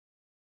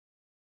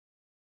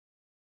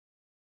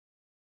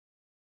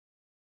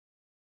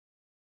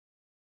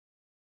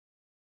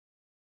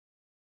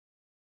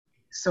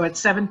So it's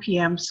 7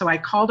 p.m. So I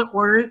call to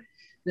order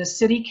the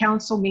City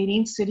Council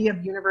meeting, City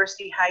of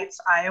University Heights,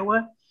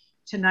 Iowa.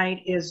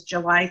 Tonight is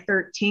July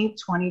 13th,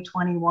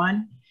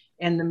 2021,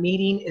 and the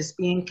meeting is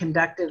being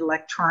conducted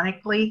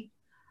electronically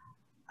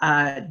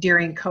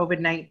during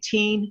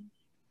COVID-19.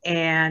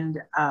 And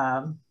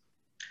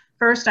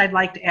first, I'd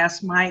like to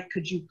ask Mike,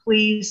 could you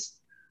please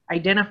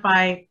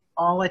identify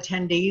all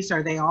attendees?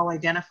 Are they all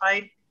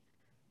identified?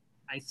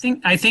 I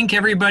think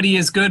everybody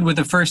is good with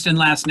the first and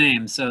last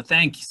name, so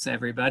thanks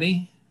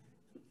everybody.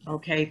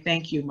 Okay,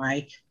 thank you,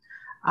 Mike.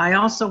 I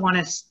also want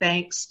to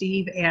thank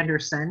Steve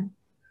Anderson,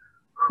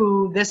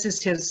 who this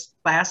is his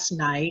last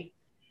night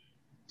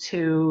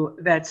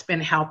that's been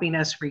helping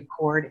us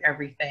record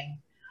everything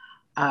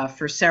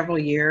for several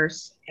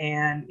years,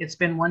 and it's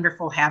been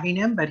wonderful having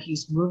him, but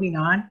he's moving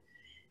on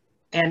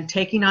and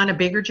taking on a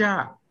bigger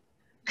job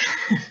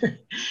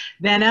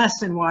than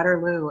us in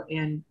Waterloo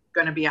and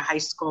going to be a high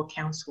school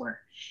counselor.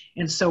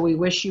 And so we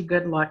wish you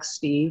good luck,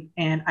 Steve,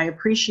 and I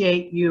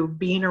appreciate you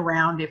being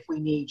around if we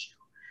need you.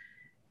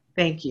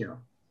 Thank you.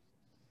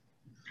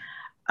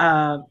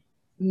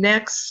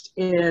 Next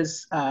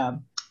is,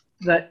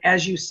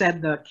 as you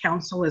said, the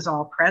council is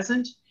all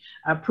present.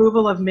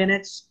 Approval of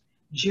minutes,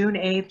 June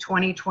 8th,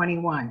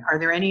 2021. Are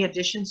there any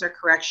additions or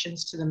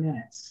corrections to the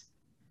minutes?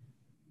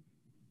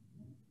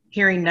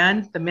 Hearing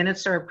none, the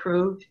minutes are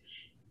approved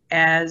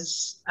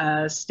as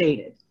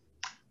stated.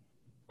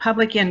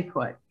 Public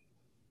input.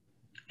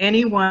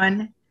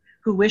 Anyone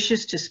who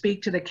wishes to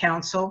speak to the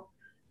council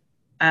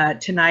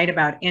tonight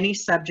about any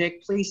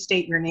subject, please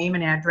state your name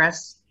and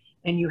address,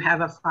 and you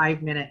have a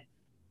 5-minute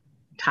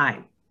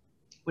time.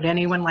 Would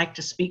anyone like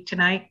to speak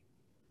tonight?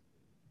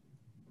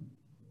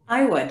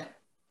 I would.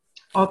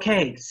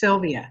 Okay,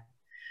 Sylvia.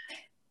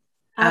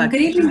 Good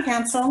evening,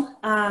 Council.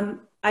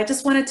 I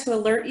just wanted to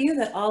alert you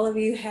that all of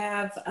you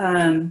have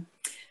 2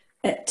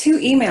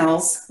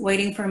 emails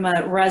waiting from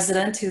a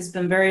resident who's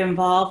been very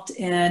involved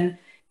in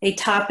a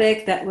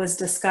topic that was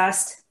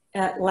discussed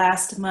at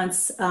last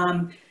month's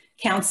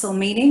council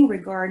meeting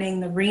regarding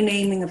the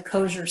renaming of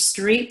Kosher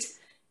Street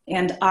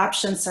and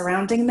options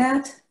surrounding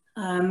that.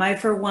 I,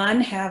 for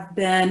one, have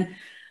been,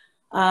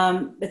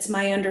 it's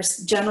my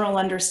general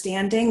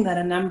understanding that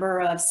a number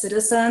of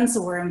citizens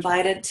were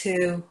invited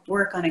to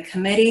work on a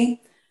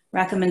committee.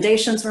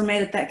 Recommendations were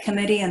made at that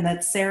committee, and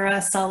that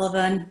Sarah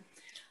Sullivan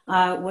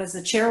was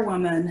the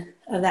chairwoman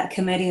of that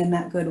committee and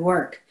that good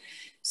work.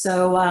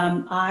 So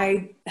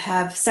I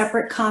have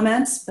separate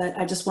comments, but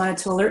I just wanted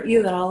to alert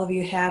you that all of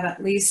you have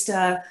at least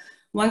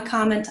 1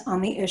 comment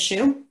on the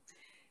issue.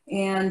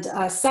 And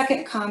a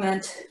second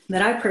comment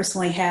that I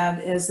personally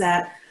have is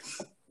that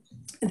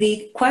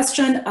the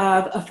question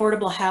of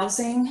affordable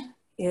housing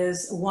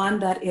is one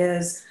that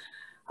is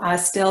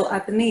still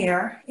up in the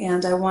air.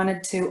 And I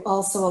wanted to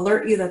also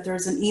alert you that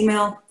there's an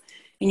email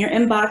in your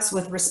inbox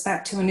with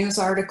respect to a news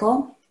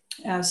article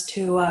as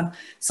to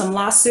some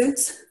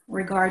lawsuits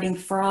regarding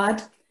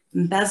fraud,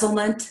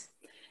 embezzlement,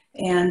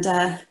 and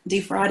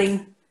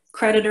defrauding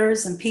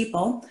creditors and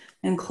people,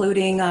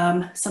 including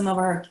some of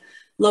our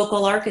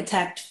local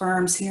architect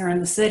firms here in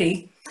the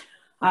city,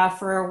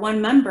 for one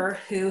member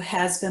who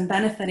has been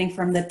benefiting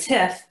from the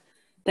TIF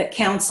that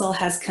council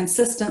has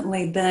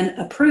consistently been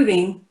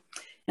approving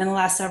in the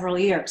last several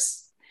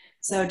years.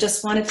 So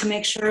just wanted to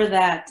make sure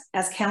that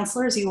as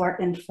counselors, you are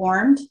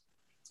informed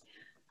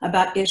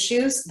about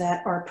issues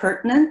that are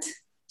pertinent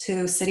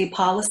to city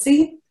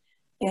policy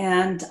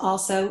and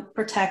also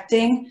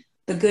protecting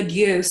the good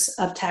use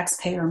of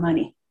taxpayer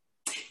money.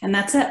 And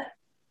that's it.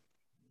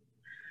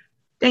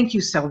 Thank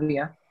you,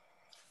 Sylvia.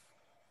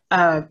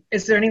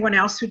 Is there anyone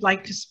else who'd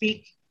like to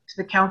speak to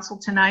the council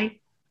tonight?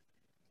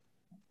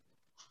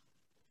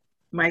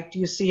 Mike, do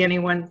you see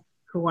anyone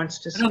who wants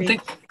to speak? I don't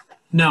think,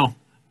 no.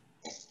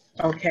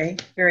 Okay,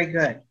 very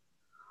good.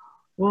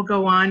 We'll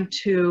go on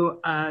to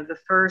the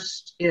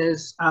first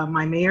is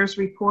my mayor's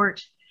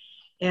report.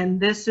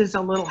 And this is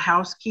a little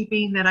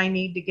housekeeping that I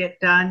need to get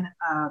done.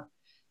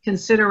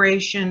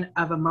 Consideration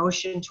of a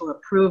motion to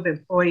approve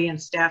employee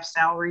and staff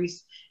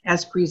salaries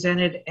as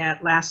presented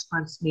at last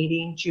month's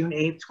meeting, June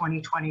 8th,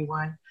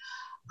 2021.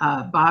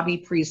 Bobby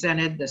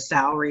presented the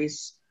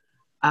salaries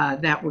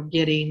that were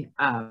getting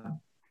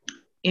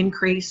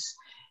increase,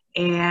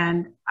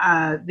 and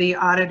the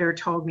auditor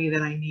told me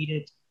that I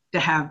needed to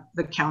have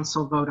the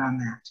council vote on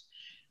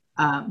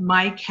that.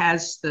 Mike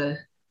has the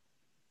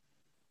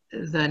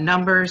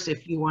numbers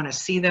if you want to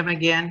see them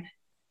again.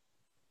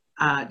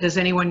 Does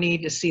anyone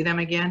need to see them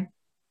again?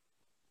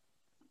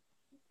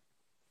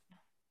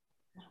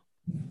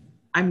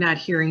 I'm not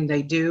hearing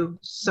they do.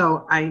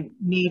 So I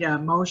need a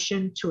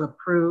motion to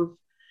approve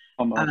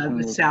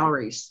the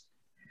salaries.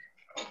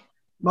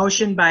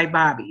 Motion by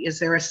Bobby. Is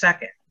there a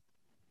second?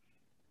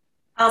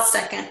 I'll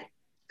second.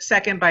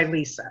 Second by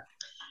Lisa.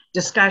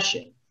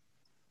 Discussion.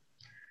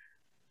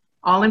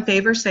 All in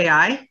favor, say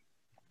aye.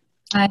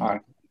 Aye.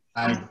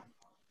 Aye.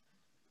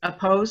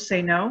 Opposed,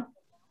 say no.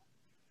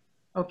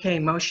 Okay,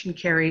 motion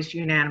carries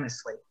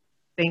unanimously.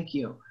 Thank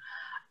you.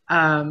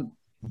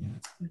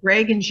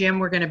 Greg and Jim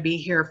were going to be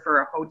here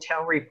for a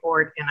hotel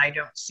report, and I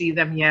don't see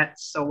them yet,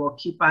 so we'll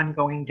keep on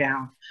going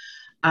down.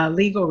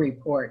 Legal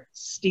report.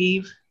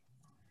 Steve?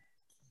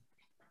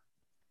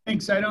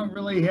 Thanks. I don't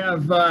really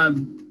have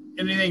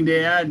anything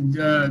to add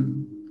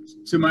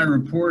to my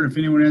report. If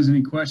anyone has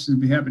any questions,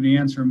 I'd be happy to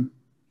answer them.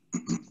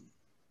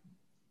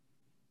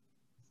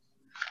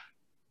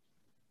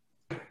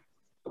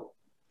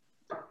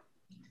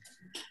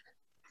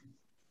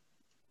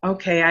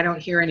 Okay, I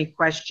don't hear any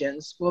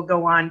questions. We'll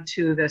go on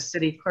to the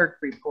city clerk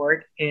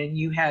report, and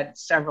you had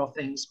several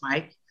things,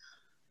 Mike.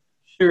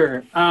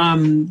 Sure.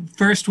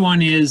 First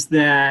one is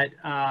that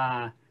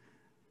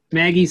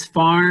Maggie's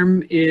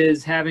Farm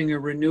is having a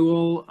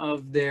renewal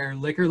of their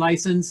liquor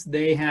license.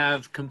 They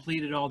have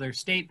completed all their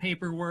state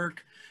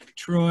paperwork.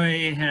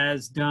 Troy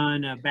has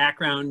done a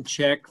background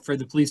check for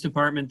the police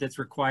department that's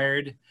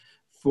required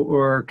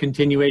for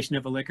continuation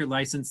of a liquor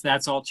license.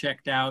 That's all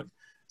checked out.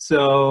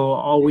 So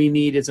all we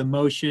need is a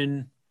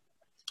motion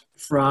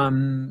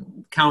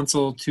from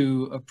council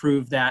to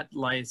approve that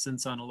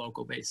license on a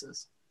local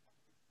basis.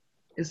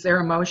 Is there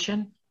a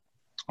motion?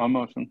 I'll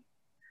motion.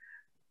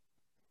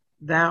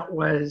 That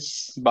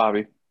was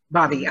Bobby.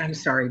 Bobby. I'm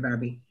sorry,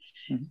 Bobby.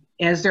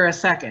 Is there a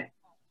second?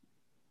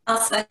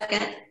 I'll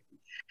second.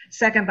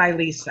 Second by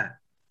Lisa.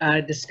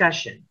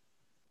 Discussion.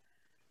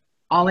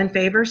 All in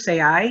favor,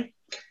 say aye.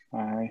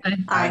 Aye.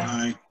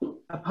 Aye.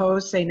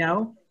 Opposed, say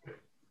no.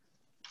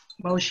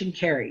 Motion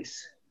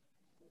carries.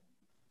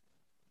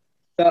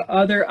 The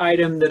other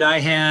item that I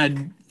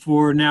had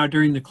for now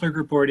during the clerk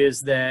report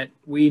is that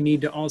we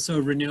need to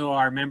also renew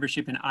our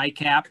membership in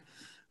ICAP,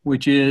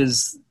 which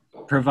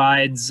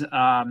provides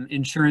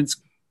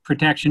insurance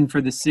protection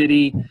for the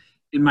city.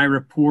 In my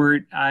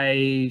report,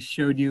 I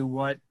showed you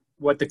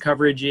what the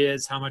coverage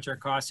is, how much our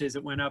cost is.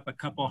 It went up a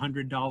couple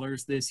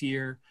 $100 this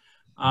year.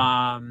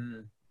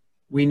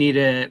 We need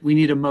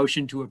a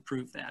motion to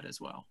approve that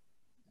as well.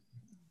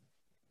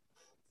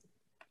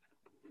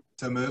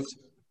 So moved.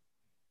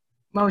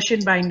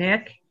 Motion by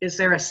Nick. Is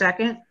there a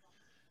second?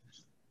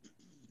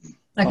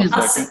 Second.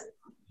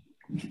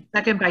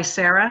 Second by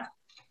Sarah.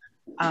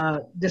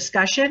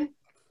 Discussion.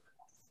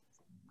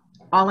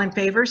 All in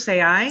favor,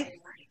 say aye.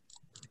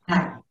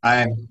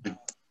 Aye.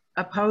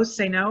 Opposed,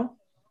 say no.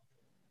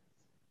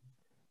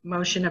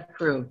 Motion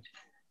approved.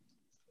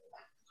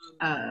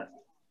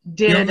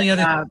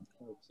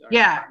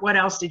 Yeah, what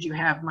else did you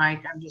have,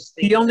 Mike? I'm just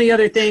thinking. The only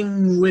other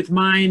thing with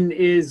mine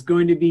is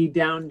going to be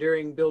down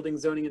during building,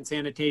 zoning, and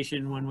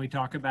sanitation when we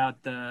talk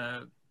about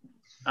the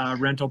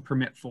rental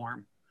permit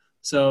form.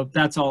 So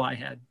that's all I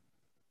had.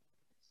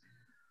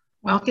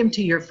 Welcome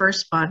to your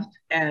first month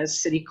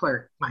as city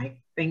clerk,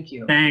 Mike. Thank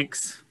you.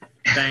 Thanks.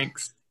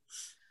 Thanks.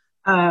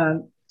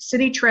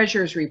 City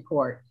treasurer's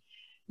report.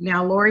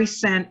 Now, Lori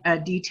sent a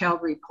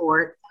detailed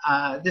report.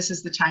 This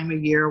is the time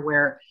of year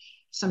where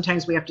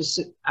sometimes we have to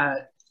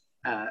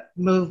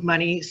move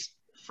monies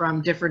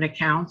from different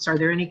accounts. Are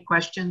there any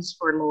questions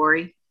for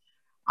Lori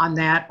on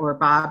that, or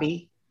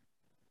Bobby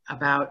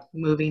about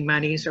moving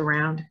monies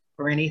around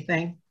or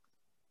anything?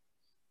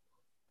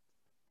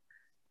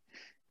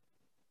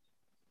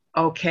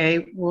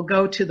 Okay, we'll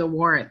go to the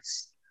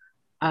warrants.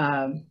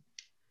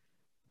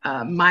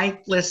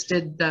 Mike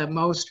listed the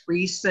most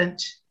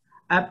recent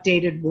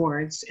updated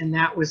warrants, and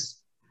that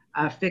was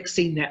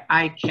fixing the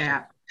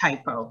ICAP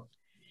typo.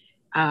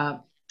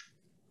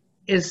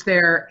 Is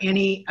there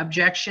any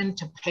objection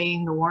to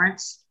paying the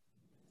warrants?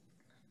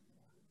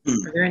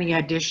 Are there any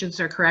additions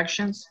or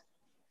corrections?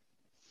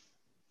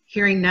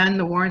 Hearing none,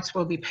 the warrants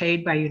will be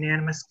paid by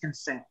unanimous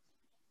consent.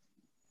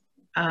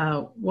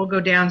 We'll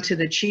go down to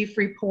the chief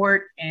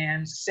report,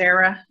 and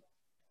Sarah.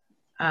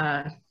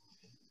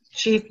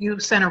 Chief, you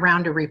sent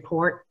around a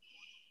report.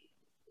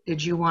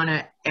 Did you want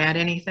to add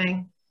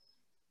anything?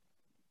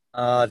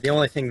 The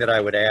only thing that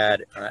I would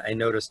add, I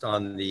noticed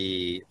on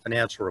the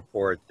financial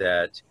report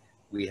that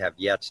we have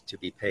yet to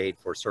be paid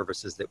for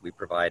services that we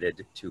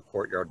provided to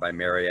Courtyard by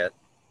Marriott.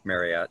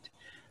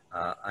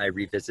 I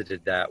revisited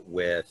that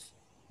with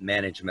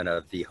management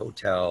of the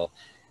hotel.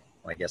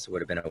 I guess it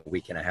would have been a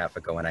week and a half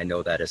ago, and I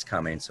know that is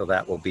coming. So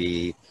that will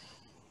be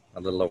a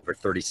little over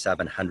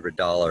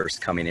 $3,700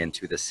 coming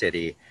into the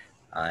city.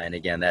 And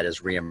again, that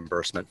is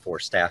reimbursement for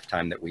staff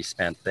time that we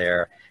spent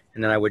there.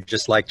 And then I would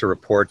just like to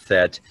report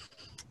that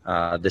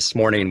this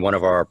morning, one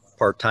of our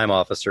part-time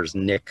officers,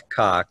 Nick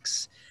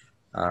Cox,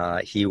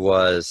 he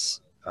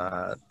was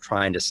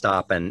trying to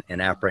stop and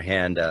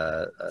apprehend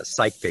a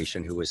psych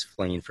patient who was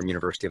fleeing from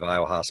University of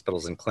Iowa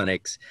hospitals and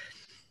clinics.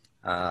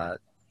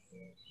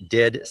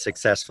 Did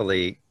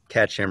successfully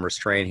catch him,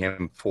 restrain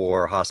him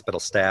for hospital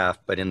staff,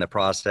 but in the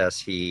process,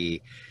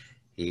 he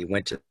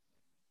went to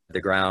the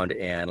ground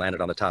and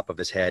landed on the top of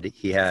his head.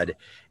 It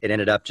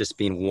ended up just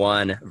being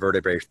one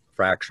vertebrae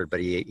fractured, but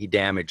he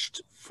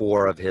damaged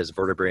 4 of his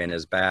vertebrae in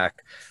his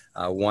back.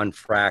 One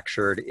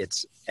fractured.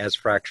 It's, as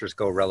fractures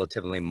go,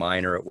 relatively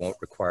minor. It won't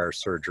require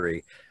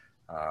surgery.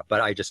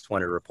 But I just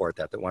wanted to report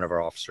that one of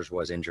our officers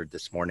was injured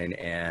this morning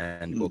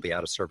and will be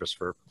out of service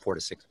for 4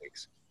 to 6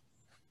 weeks.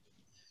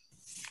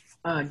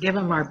 Give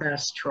him our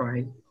best,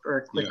 Troy, for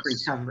a quick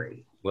Yes.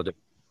 recovery. Will do.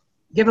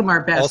 Give him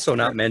our best. Also for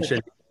not a quick-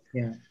 mentioned.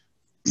 Yeah.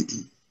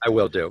 I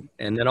will do.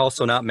 And then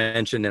also not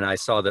mentioned, and I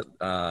saw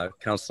that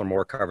Councilor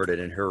Moore covered it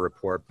in her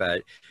report,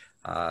 but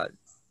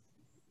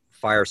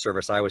Fire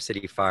Service, Iowa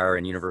City Fire,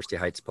 and University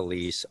Heights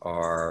Police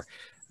are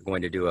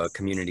going to do a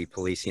community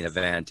policing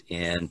event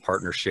in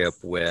partnership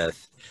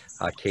with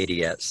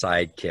Katie at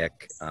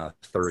Sidekick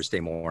Thursday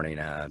morning,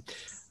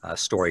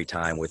 story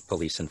time with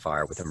police and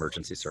fire with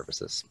emergency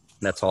services.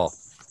 And that's all.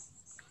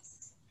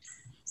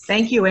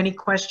 Thank you. Any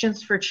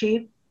questions for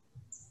Chief?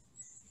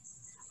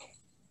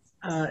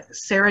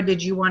 Sarah,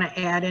 did you want to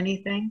add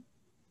anything?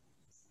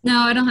 No,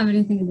 I don't have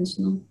anything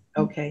additional.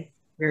 Okay,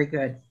 very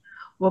good.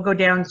 We'll go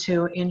down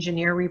to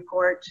engineer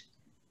report,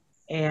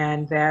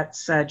 and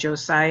that's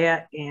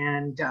Josiah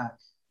and Doug.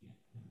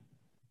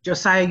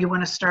 Josiah, you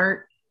want to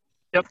start?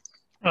 Yep.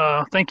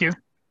 Thank you.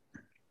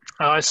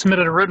 I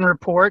submitted a written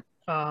report.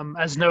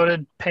 As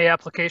noted, pay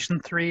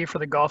application 3 for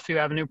the Gulfview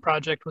Avenue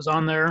project was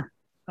on there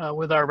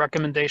with our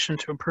recommendation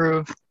to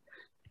approve.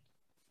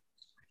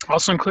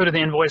 Also included in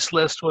the invoice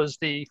list was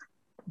the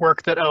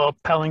work that L.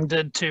 Pelling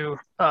did to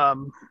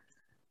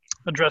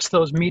address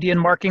those median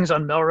markings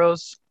on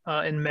Melrose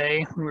in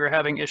May when we were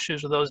having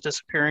issues with those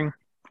disappearing.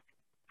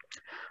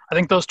 I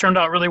think those turned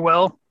out really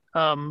well.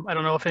 I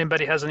don't know if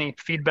anybody has any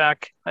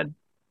feedback. I'd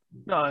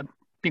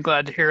be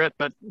glad to hear it,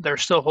 but they're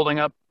still holding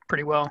up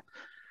pretty well.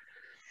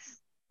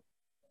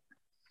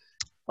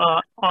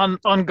 On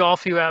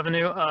Gulfview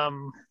Avenue,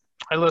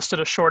 I listed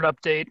a short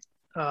update.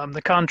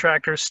 The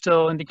contractor is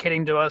still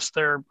indicating to us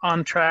they're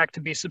on track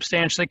to be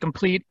substantially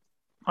complete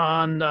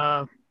on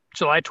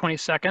July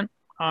 22nd,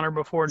 on or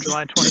before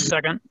July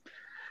 22nd.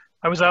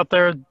 I was out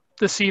there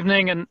this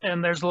evening,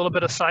 and there's a little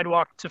bit of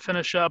sidewalk to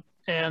finish up,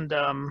 and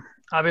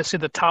obviously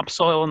the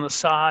topsoil and the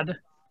sod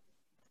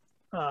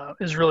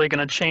is really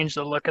going to change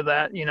the look of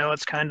that. You know,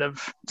 it's kind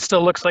of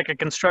still looks like a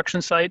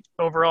construction site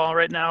overall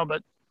right now,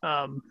 but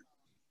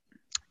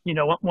you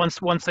know,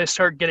 once they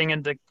start getting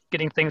into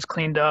getting things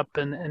cleaned up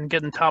and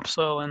getting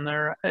topsoil in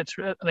there, I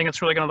think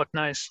it's really going to look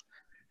nice.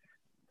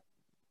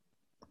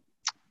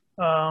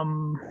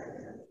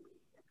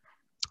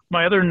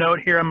 My other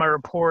note here on my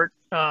report,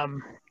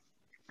 and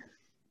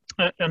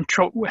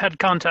had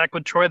contact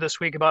with Troy this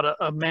week about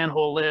a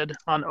manhole lid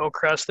on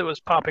Oakcrest that was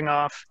popping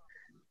off.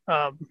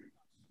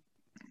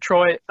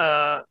 Troy,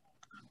 I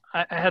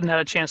hadn't had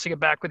a chance to get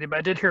back with you, but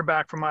I did hear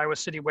back from Iowa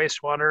City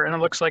Wastewater, and it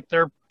looks like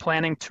they're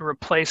planning to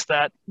replace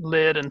that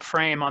lid and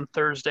frame on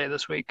Thursday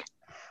this week.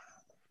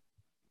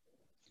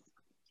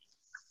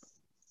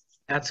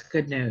 That's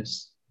good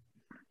news.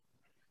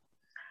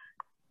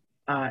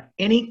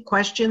 Any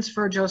questions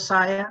for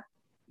Josiah?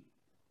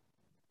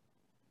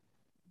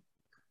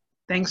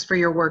 Thanks for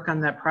your work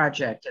on that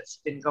project. It's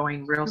been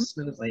going real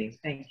smoothly.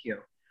 Thank you.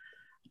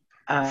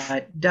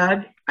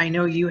 Doug, I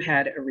know you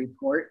had a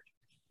report.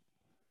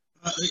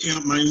 Yeah,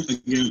 mine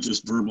again is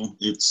just verbal.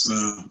 It's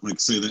like I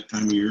say, that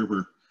time of year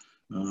where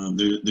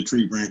the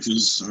tree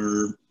branches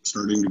are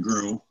starting to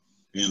grow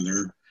and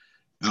they're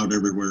out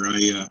everywhere.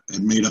 I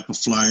had made up a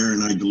flyer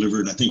and I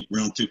delivered, I think,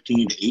 around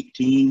 15 to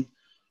 18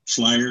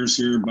 flyers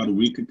here about a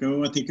week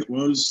ago, I think it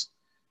was,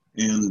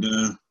 and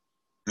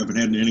haven't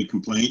had any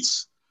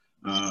complaints.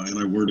 And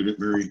I worded it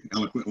very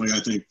eloquently. I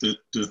think that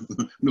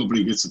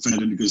nobody gets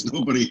offended because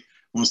nobody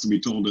wants to be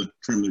told to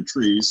trim their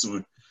trees.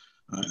 So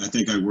I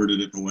think I worded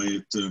it in a way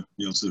that,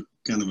 you know, it's a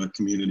kind of a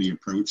community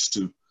approach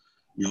to,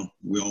 you know,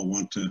 we all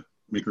want to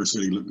make our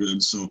city look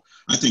good. So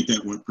I think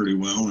that went pretty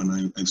well.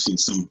 And I've seen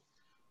some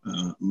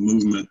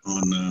movement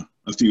on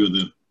a few of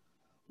the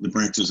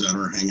branches that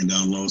are hanging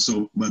down low.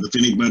 So, but if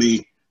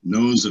anybody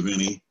knows of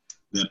any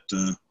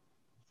that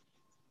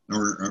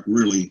are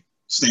really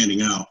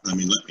standing out, I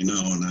mean, let me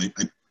know. And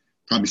I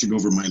probably should go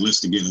over my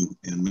list again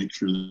and make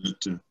sure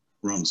that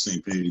we're on the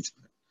same page.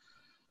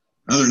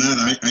 Other than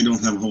that, I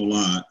don't have a whole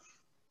lot.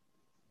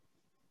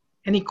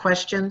 Any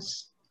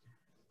questions,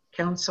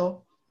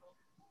 council?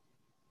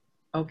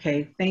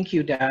 Okay, thank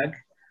you, Doug.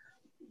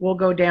 We'll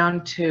go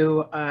down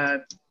to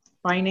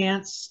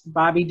finance.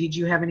 Bobby, did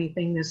you have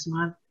anything this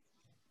month?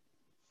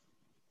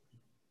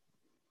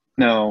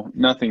 No,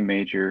 nothing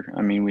major.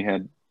 I mean, we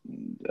had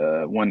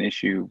one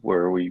issue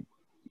where we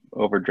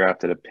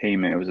overdrafted a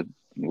payment. It was a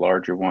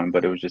larger one,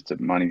 but it was just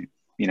a money,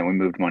 you know, we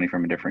moved money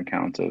from a different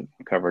account to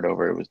cover it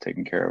over. It was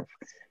taken care of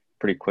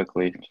pretty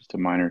quickly, just a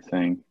minor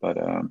thing, but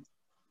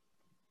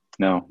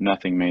no,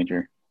 nothing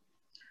major.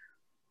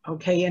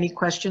 Okay, any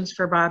questions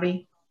for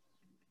Bobby?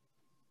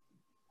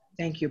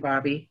 Thank you,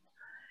 Bobby.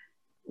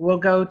 We'll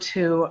go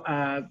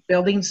to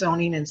building,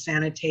 zoning, and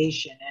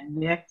sanitation. And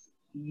Nick,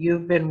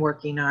 you've been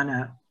working on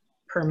a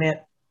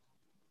permit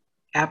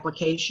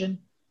application.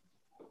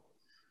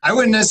 I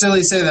wouldn't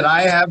necessarily say that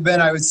I have been.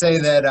 I would say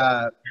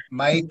that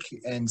Mike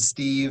and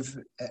Steve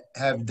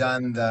have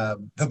done the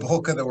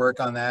bulk of the work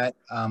on that.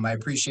 I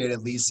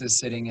appreciated Lisa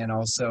sitting in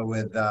also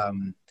with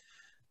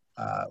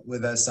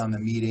us on the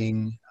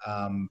meeting.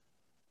 I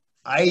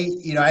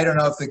don't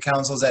know if the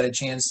council's had a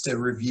chance to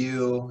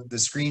review the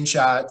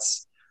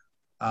screenshots.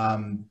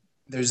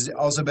 there's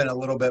also been a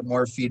little bit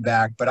more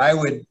feedback, but I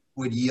would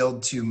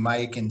yield to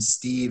Mike and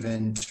Steve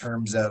in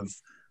terms of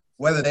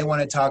whether they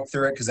want to talk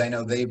through it, because I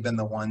know they've been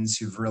the ones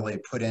who've really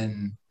put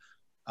in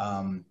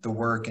the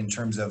work in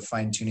terms of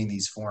fine tuning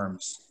these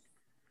forms.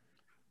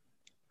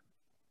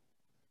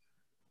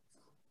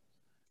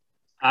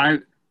 I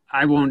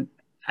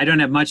don't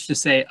have much to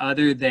say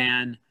other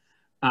than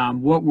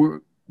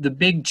the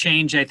big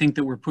change I think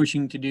that we're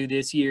pushing to do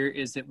this year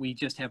is that we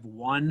just have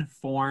one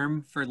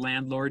form for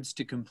landlords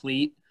to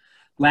complete.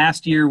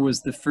 Last year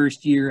was the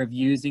first year of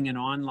using an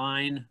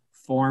online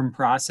form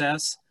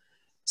process.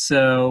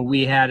 So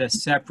we had a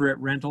separate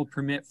rental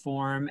permit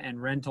form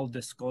and rental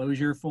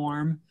disclosure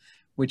form,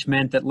 which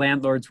meant that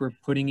landlords were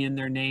putting in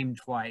their name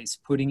twice,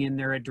 putting in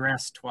their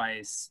address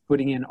twice,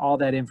 putting in all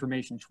that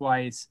information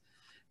twice.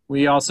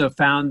 We also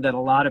found that a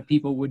lot of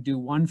people would do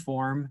one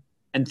form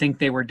and think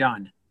they were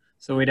done.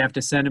 So we'd have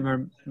to send them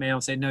a mail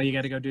and say, no, you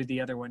got to go do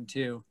the other one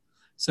too.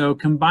 So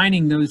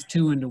combining those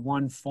two into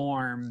one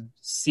form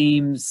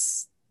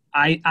seems,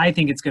 I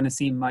think it's going to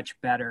seem much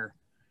better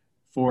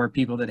for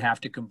people that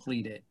have to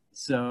complete it.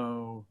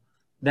 So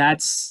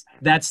that's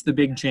the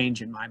big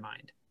change in my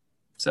mind.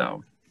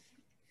 So.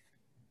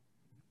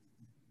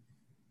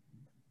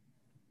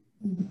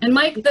 And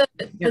Mike, the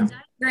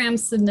diagram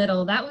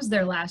submittal, that was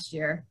there last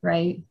year,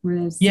 right?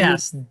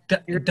 Yes,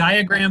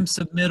 diagram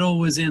submittal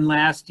was in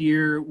last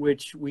year,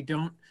 which we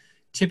don't,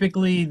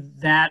 typically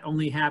that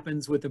only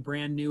happens with a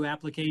brand new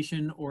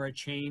application or a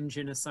change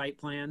in a site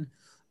plan.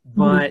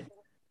 But,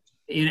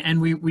 and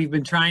we've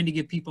been trying to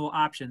give people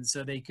options,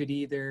 so they could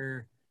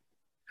either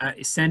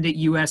send it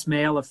US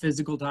mail, a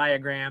physical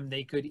diagram,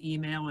 they could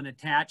email an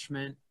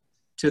attachment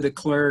to the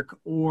clerk,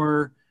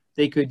 or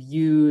they could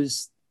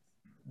use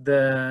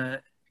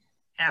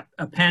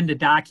append a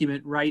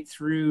document right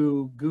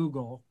through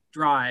Google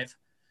Drive,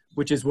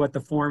 which is what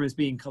the form is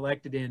being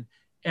collected in.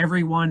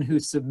 Everyone who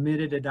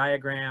submitted a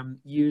diagram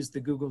used the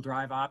Google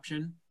Drive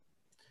option.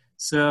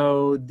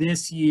 So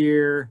this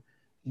year,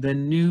 the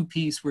new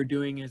piece we're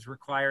doing is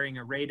requiring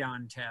a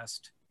radon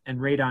test and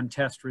radon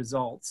test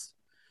results.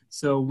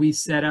 So we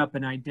set up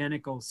an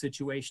identical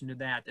situation to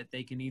that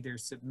they can either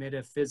submit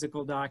a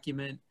physical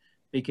document,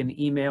 they can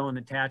email an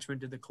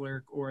attachment to the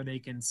clerk, or they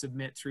can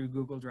submit through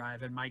Google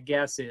Drive. And my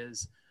guess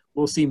is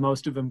we'll see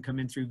most of them come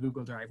in through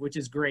Google Drive, which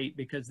is great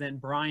because then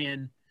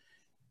Brian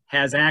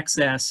has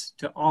access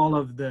to all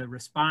of the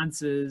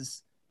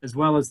responses as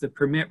well as the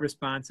permit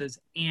responses,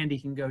 and he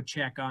can go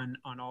check on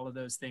all of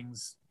those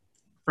things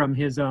from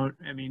his own,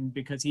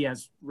 because he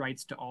has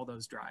rights to all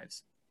those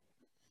drives.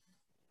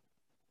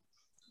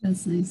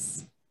 That's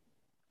nice.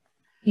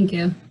 Thank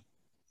you.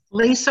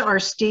 Lisa or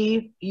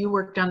Steve, you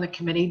worked on the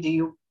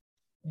committee.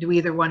 Do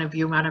either one of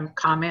you want to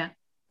comment?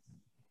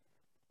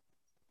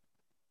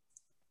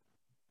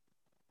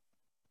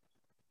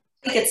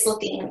 I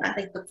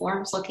think the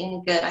form's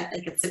looking good. I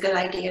think it's a good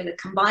idea to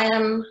combine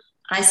them.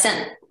 I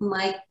sent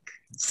Mike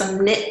some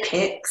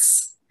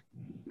nitpicks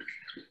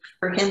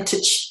for him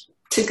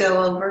to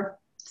go over.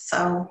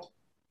 So,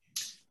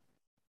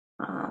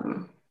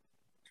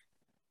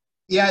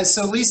 yeah,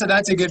 so Lisa,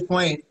 that's a good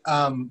point.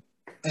 And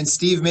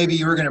Steve, maybe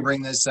you were going to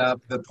bring this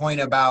up, the point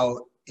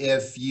about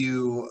if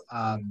you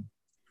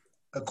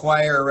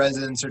acquire a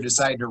residence or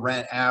decide to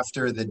rent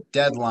after the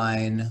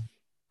deadline,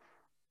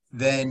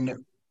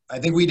 then I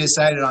think we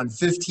decided on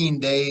 15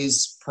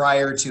 days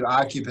prior to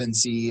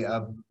occupancy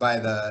by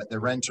the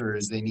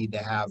renters, they need to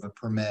have a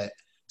permit.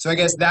 So I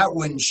guess that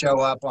wouldn't show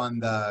up on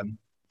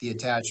the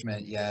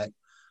attachment yet.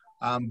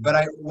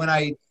 But when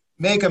I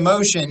make a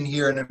motion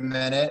here in a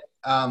minute,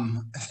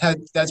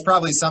 that's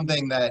probably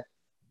something that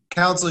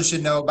council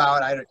should know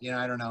about. I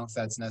don't know if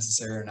that's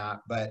necessary or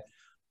not, but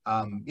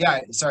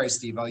yeah, sorry,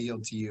 Steve, I'll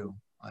yield to you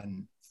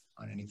on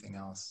anything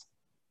else.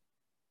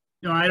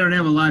 No, I don't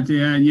have a lot to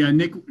add. Yeah,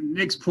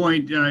 Nick's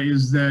point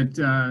is that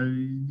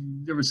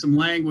there was some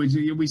language.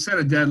 We set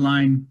a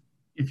deadline.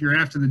 If you're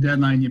after the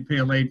deadline, you pay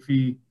a late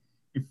fee.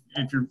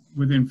 If you're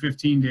within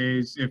 15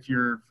 days, if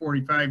you're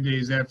 45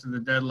 days after the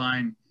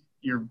deadline,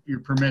 your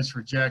permit's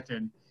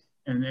rejected.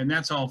 And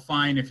that's all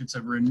fine if it's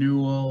a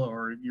renewal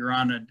or you're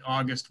on an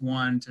August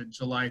 1 to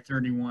July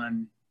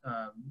 31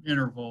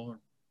 interval.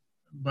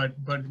 But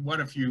what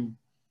if you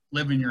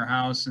live in your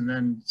house and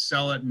then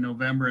sell it in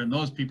November and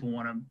those people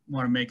want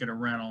to make it a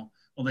rental?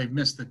 Well, they've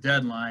missed the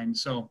deadline.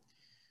 So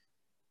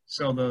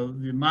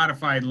the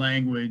modified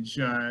language,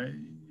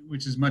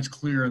 which is much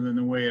clearer than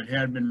the way it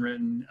had been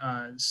written,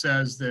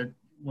 says that,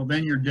 well,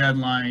 then your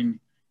deadline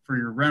for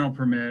your rental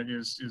permit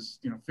is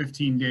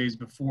 15 days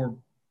before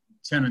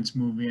tenants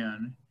move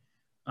in.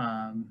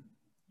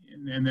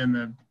 And then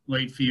the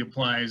late fee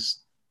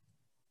applies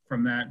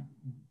from that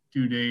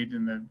due date,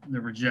 and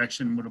the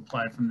rejection would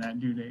apply from that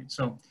due date.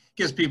 So it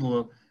gives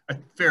people a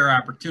fair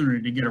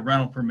opportunity to get a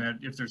rental permit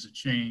if there's a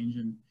change.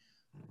 And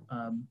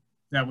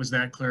that was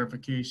that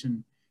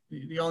clarification.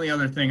 The only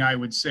other thing I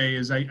would say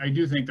is I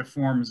do think the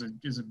form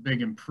is a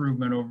big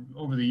improvement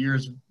over the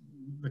years.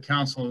 The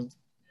council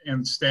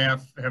and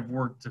staff have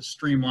worked to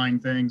streamline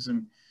things,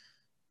 and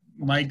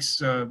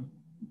Mike's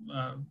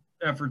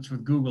efforts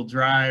with Google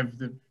Drive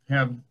that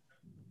have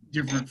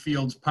different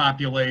fields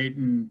populate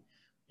and,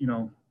 you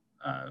know,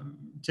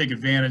 take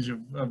advantage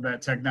of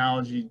that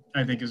technology,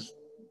 I think is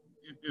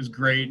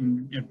great,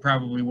 and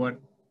probably what,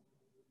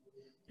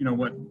 you know,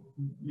 what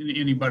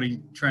anybody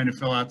trying to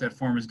fill out that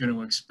form is going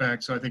to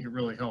expect. So I think it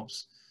really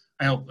helps.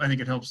 I think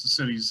it helps the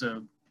city's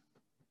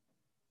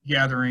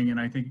gathering, and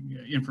I think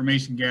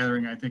information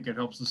gathering. I think it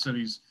helps the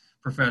city's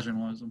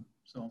professionalism.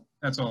 So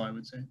that's all I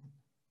would say.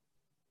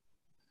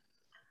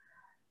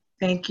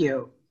 Thank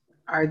you.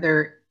 Are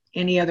there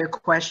any other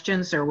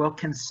questions, or we'll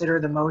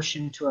consider the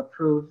motion to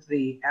approve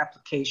the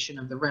application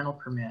of the rental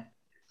permit?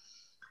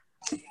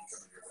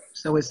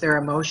 So is there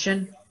a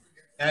motion?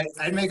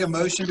 I'd make a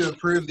motion to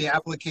approve the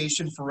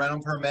application for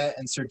rental permit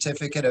and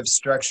certificate of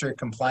structure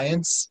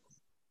compliance.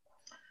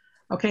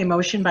 Okay,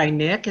 motion by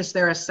Nick. Is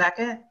there a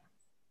second?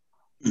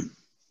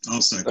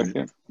 I'll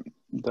second.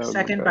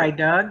 Second by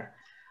Doug.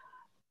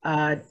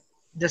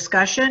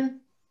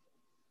 Discussion?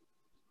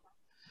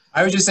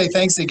 I would just say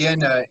thanks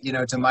again, you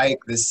know, to Mike.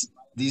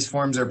 These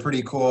forms are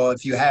pretty cool.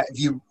 If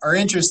you are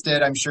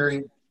interested, I'm sure,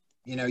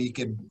 you know, you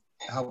could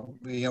help,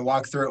 you know,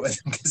 walk through it with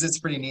him, because it's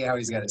pretty neat how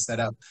he's got it set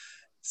up.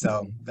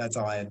 So that's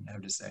all I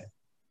have to say.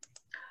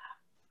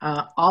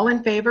 All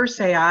in favor,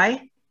 say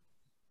aye.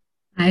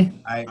 Aye.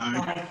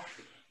 Aye.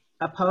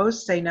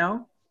 Opposed, say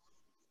no.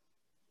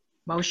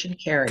 Motion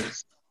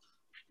carries.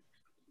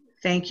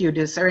 Thank you.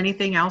 Is there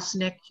anything else,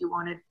 Nick, you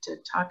wanted to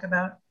talk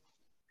about?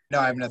 No,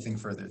 I have nothing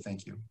further.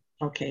 Thank you.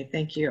 Okay,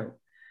 thank you.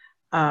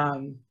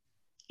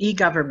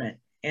 E-government,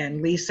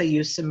 and Lisa,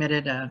 you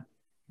submitted a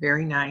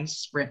very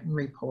nice written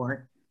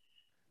report.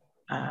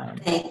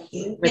 Thank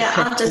you. With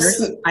Yeah,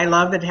 pictures. I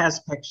love it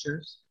has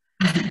pictures.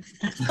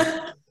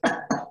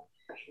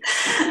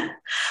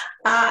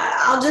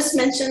 I'll just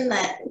mention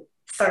that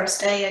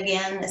Thursday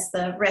again is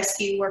the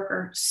rescue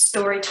worker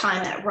story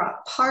time at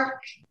Rock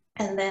Park,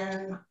 and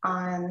then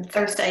on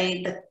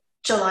Thursday, the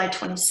July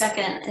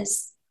 22nd,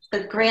 is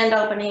the grand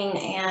opening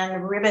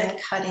and ribbon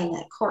cutting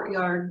at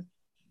Courtyard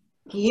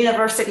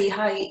University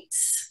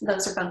Heights.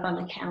 Those are both on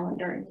the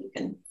calendar, and you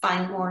can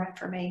find more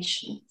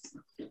information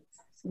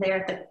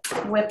there at the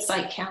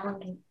website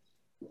calendar.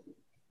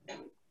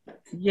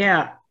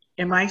 Yeah.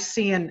 Am I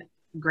seeing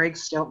Greg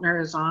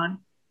Stiltner is on?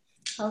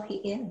 Oh, he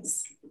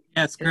is.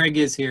 Yes, Greg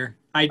is here.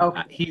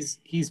 Okay. He's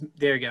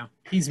there you go.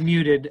 He's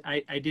muted.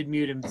 I did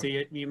mute him, so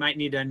you might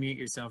need to unmute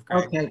yourself,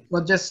 Greg. Okay,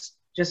 well, just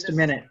a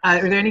minute.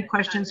 Are there any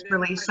questions for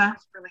Lisa?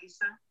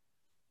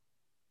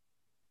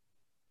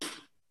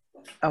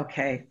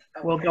 Okay,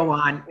 we'll go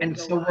on. And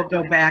so we'll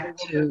go back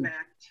to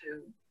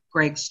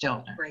Greg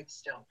Stiltner.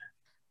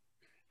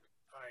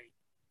 Hi,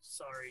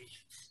 sorry.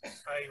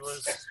 I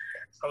was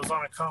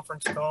on a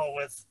conference call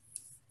with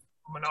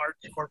Menard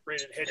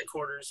Incorporated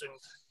headquarters and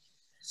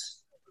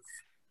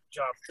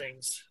job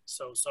things,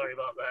 so sorry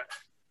about that.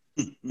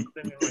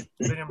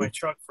 been in my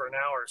truck for an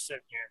hour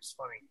sitting here. It's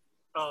funny.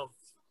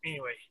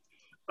 Anyway,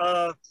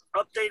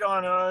 update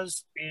on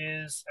us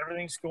is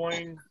everything's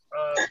going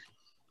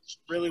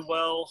really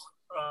well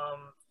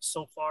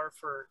so far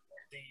for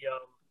the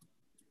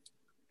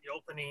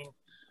opening.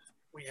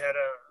 We had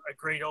a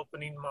great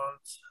opening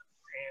month,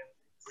 and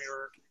we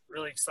were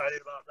really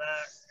excited about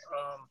that.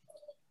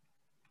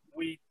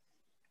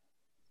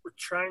 We're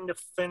trying to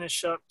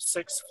finish up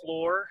 6th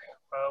floor.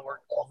 We're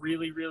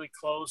really, really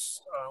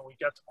close. We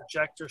got the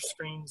projector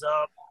screens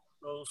up.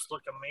 Those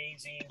look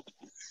amazing.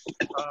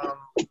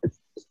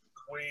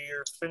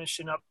 We're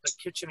finishing up the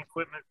kitchen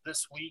equipment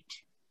this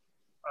week.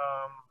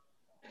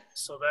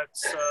 So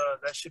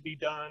that should be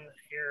done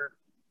here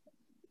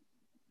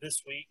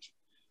this week.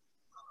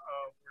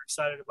 We're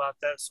excited about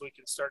that, so we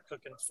can start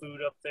cooking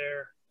food up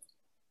there.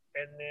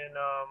 And then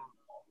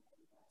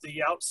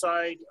the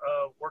outside,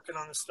 working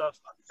on the stuff.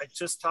 I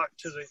just talked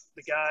to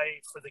the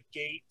guy for the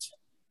gate,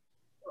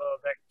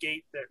 that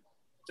gate that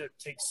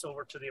takes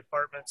over to the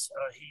apartments.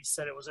 He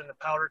said it was in the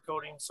powder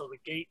coating, so the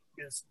gate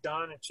is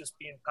done. It's just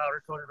being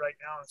powder coated right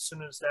now. As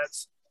soon as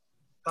that's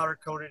powder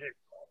coated,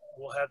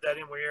 we'll have that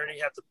in. We already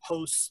have the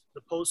posts.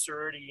 The posts are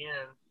already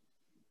in.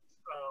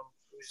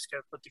 We just got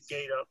to put the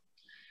gate up.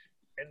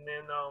 And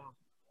then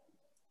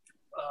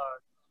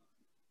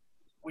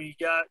we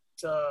got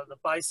the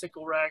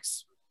bicycle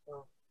racks.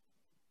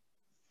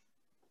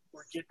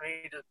 We're getting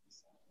ready to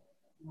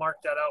mark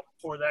that out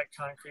for that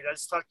concrete. I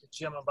just talked to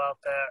Jim about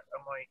that.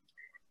 I'm like,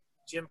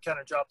 Jim kind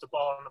of dropped the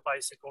ball on the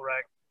bicycle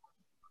rack.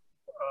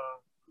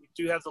 We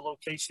do have the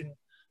location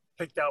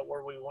picked out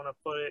where we want to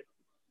put it,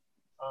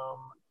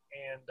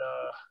 and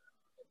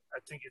I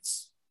think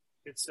it's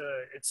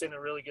in a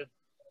really good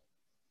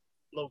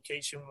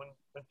location.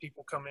 When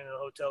people come into the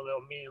hotel,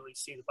 they'll immediately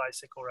see the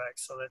bicycle rack,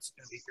 so that's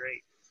going to be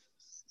great.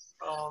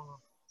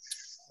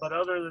 But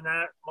other than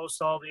that,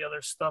 most all the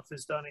other stuff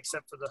is done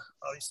except for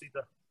obviously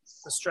the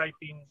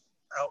striping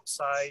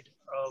outside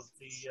of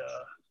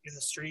in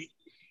the street.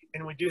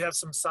 And we do have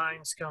some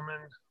signs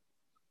coming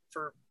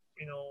for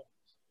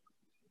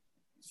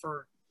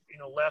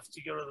left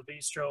you go to the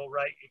bistro,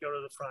 right you go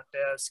to the front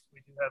desk. We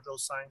do have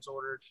those signs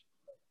ordered.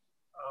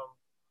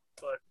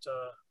 But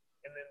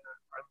and then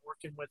I'm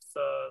working with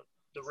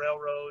the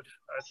railroad.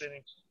 I've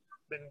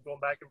been going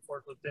back and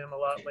forth with them a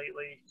lot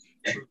lately.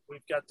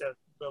 We've got the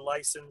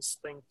license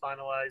thing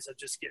finalized. We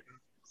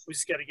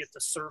just got to get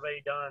the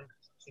survey done,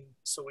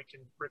 so we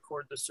can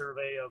record the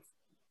survey of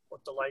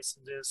what the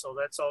license is. So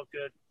that's all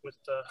good with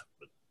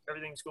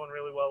everything's going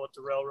really well with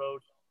the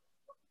railroad.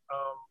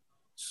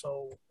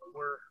 So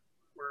we're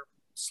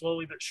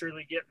slowly but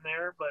surely getting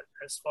there. But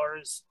as far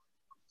as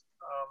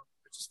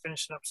we're just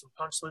finishing up some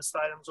punch list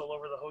items all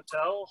over the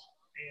hotel,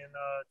 and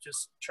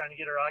just trying to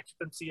get our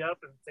occupancy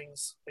up, and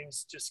things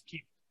just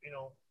keep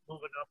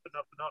moving up and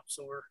up and up.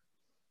 So we're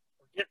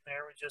getting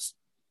there. We're just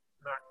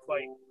not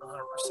quite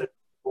 100%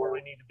 where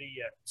we need to be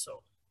yet.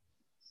 So.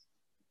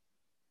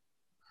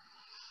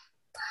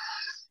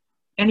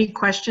 Any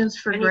questions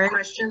for Greg?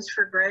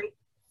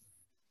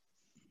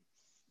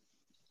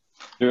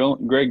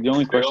 Greg, the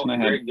only question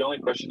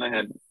I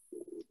had.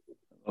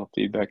 Oh,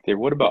 feedback there.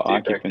 What about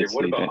occupancy?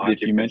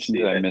 If you mentioned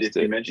that I missed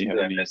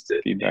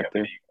it, do you have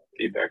any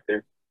feedback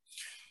there?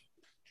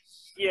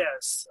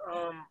 Yes,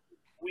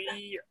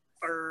 we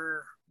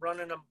are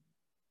running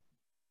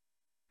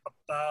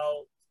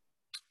about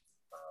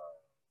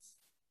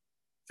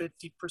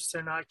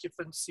 50%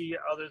 occupancy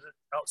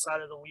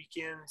outside of the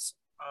weekends.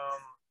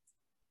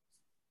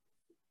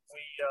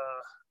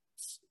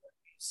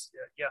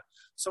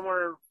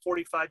 Somewhere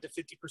 45 to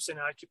 50%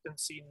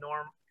 occupancy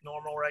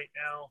normal right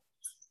now.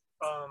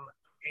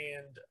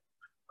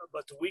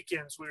 But the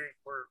weekends we're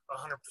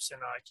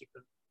 100%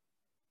 occupant.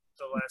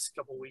 The last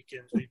couple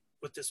weekends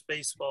with this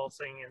baseball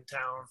thing in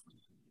town,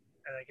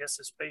 and I guess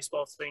this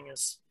baseball thing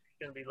is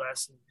going to be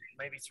lasting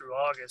maybe through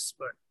August.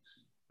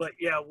 But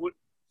yeah,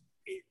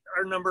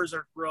 our numbers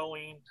are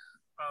growing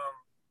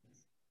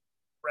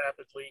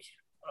rapidly.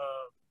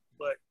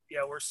 But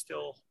yeah, we're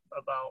still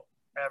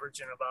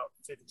averaging about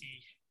 50,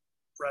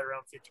 right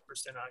around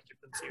 50%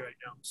 occupancy right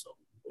now. So.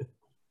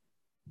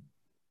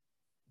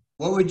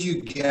 What would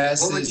you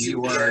guess is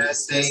your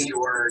date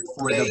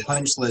for the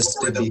punch list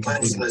to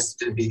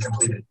be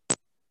completed?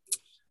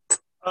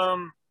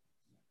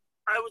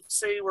 I would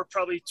say we're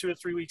probably 2 or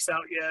 3 weeks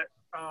out yet.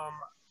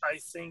 I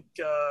think,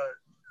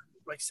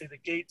 like I say, the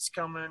gate's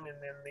coming, and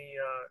then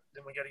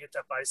then we got to get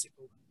that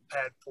bicycle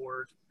pad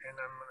poured, and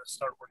I'm going to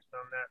start working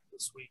on that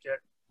this week.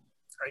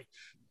 I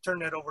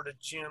turned that over to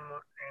Jim,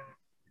 and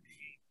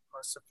he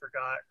must have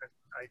forgot.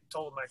 I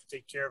told him I'd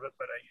take care of it,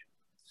 but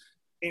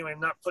anyway, I'm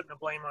not putting the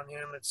blame on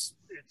him. It's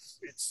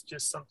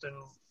just something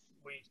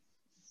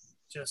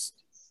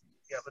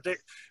but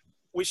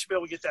we should be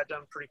able to get that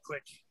done pretty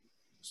quick.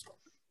 So.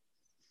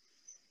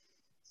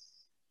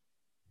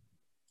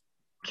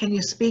 Can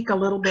you speak a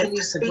little bit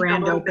to the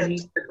grand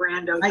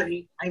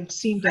opening? I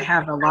seem to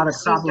have a lot of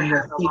problem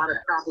with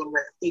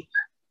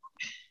feedback.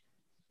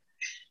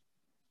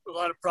 A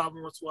lot of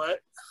problem with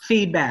what?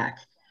 Feedback.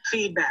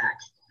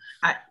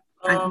 My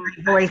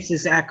voice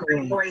is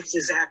echoing.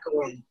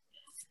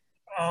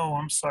 Oh,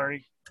 I'm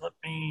sorry. Let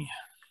me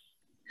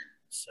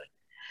see.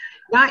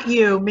 Not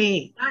you,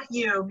 me.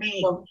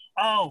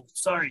 Oh,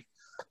 sorry.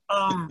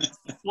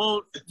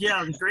 Well,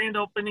 yeah, the grand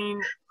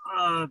opening,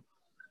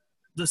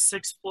 the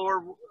 6th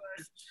floor.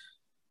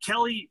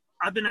 Kelly,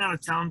 I've been out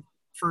of town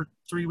for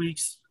 3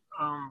 weeks,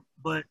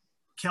 but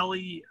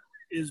Kelly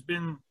has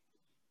been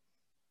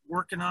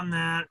working on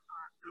that.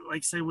 Like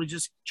I say, we're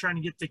just trying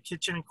to get the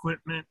kitchen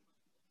equipment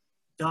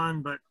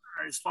done, but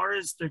as far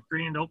as the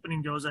grand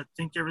opening goes, I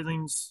think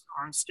everything's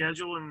on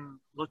schedule and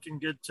looking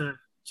good to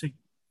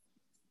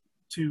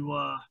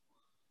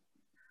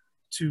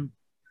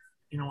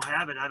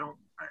have it.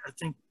 I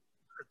think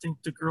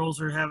the girls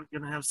are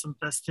going to have some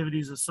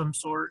festivities of some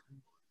sort.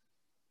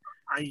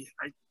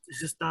 There's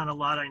just not a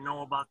lot I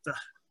know about the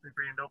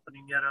grand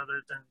opening yet,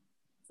 other than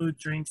food,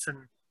 drinks,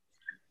 and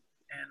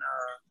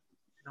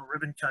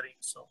ribbon cutting.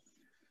 So.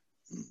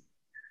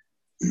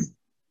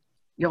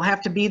 You'll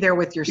have to be there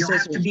with your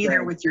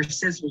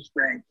scissors,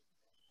 Greg.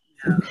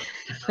 Yeah.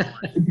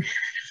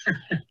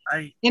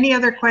 Any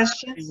other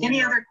questions?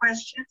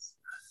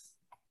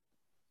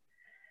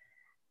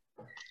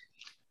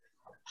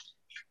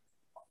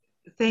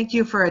 Thank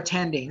you for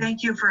attending.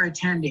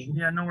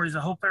 Yeah, no worries. I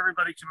hope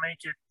everybody can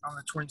make it on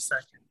the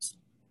 22nd.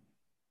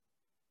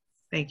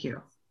 Thank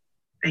you.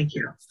 Thanks.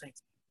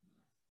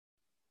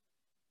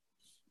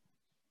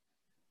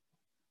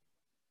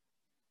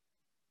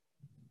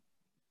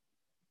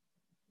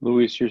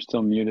 Luis, you're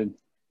still muted.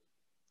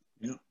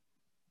 Yeah,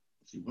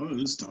 he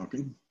was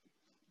talking.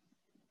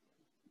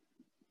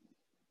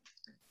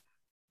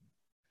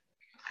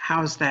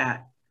 How's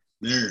that?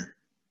 There.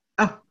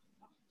 Oh,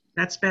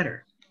 that's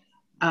better.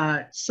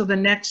 So the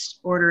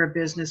next order of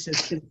business is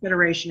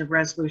consideration of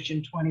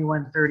resolution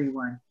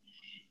 2131.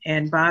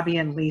 And Bobby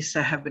and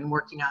Lisa have been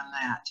working on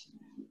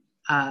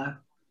that.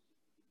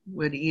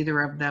 Would either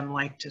of them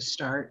like to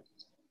start?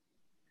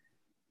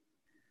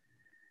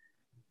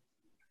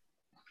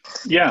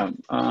 Yeah,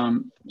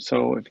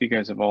 so if you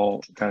guys have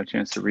all got a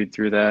chance to read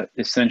through that,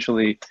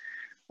 essentially,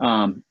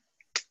 as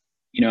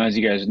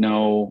you guys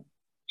know,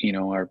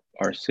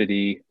 our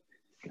city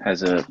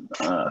has a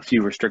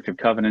few restrictive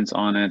covenants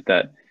on it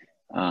that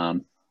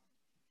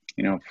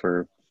you know,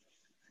 for,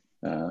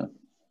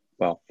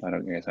 well, I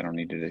guess I don't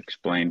need to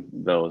explain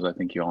those. I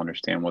think you all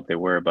understand what they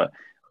were, but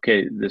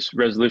okay, this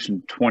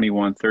resolution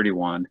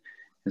 2131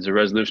 is a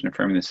resolution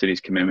affirming the city's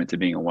commitment to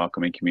being a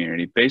welcoming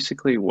community.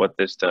 Basically what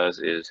this does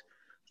is,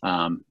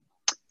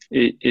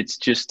 it's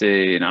just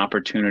an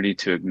opportunity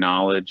to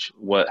acknowledge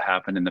what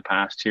happened in the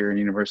past here in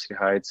University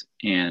Heights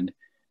and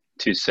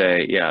to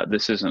say, yeah,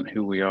 this isn't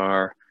who we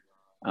are.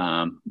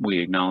 We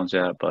acknowledge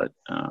that, but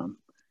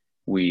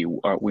we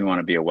want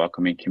to be a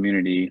welcoming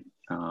community.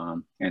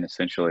 And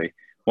essentially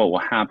what will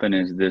happen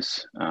is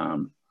this,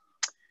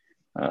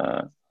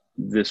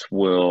 this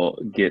will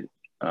get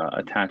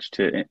attached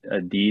to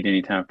a deed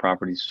anytime a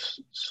property's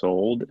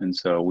sold. And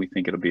so we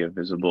think it'll be a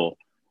visible,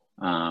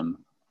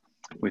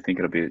 we think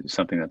it'll be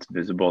something that's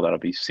visible, that'll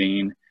be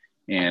seen,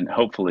 and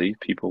hopefully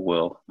people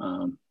will,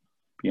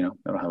 you know,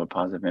 that'll have a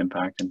positive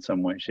impact in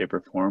some way, shape,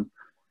 or form.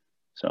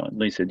 So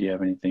Lisa, do you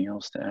have anything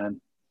else to add?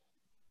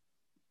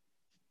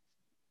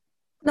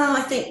 No,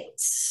 I think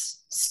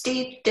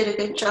Steve did a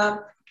good job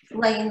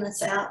laying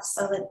this out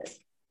so that it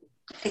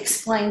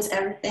explains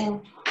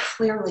everything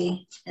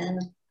clearly.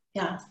 And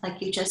yeah,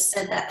 like you just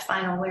said, that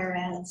final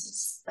whereas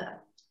is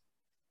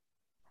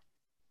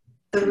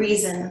the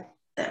reason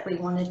that we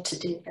wanted to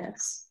do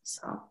this.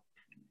 So,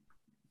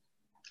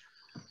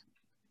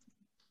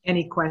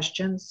 any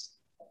questions,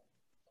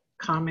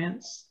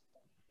 comments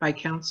by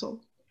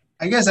council?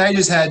 I guess I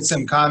just had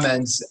some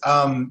comments.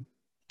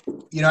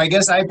 You know, I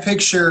guess I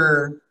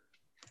picture,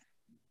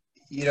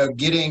 you know,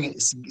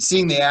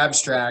 seeing the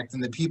abstract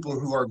and the people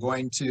who are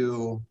going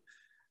to,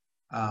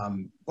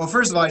 well,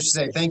 first of all, I should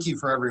say thank you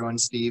for everyone,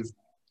 Steve,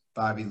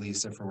 Bobby,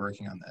 Lisa, for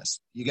working on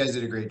this. You guys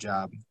did a great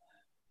job.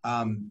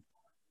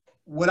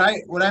 What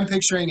I'm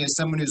picturing is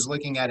someone who's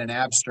looking at an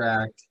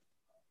abstract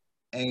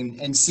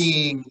and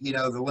seeing, you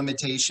know, the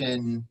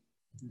limitation.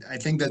 I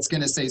think that's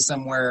going to say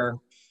somewhere,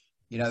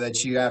 you know,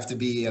 that you have to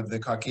be of the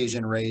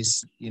Caucasian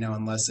race, you know,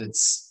 unless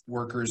it's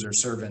workers or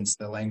servants,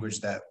 the language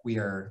that we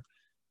are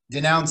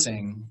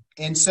denouncing.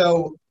 And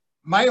so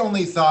my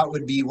only thought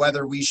would be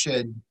whether we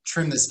should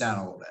trim this down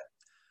a little bit.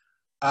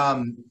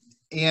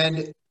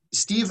 And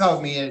Steve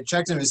helped me. I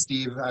checked in with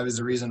Steve. I was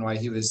the reason why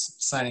he was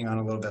signing on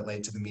a little bit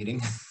late to the meeting.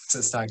 So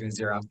it's talking to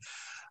zero.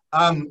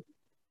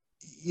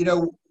 You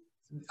know,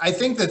 I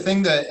think the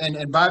thing that,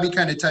 and Bobby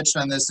kind of touched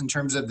on this in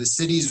terms of the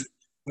city's,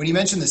 when you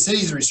mentioned the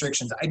city's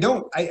restrictions,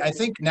 I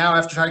think now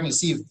after talking to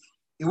Steve,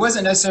 it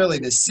wasn't necessarily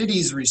the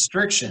city's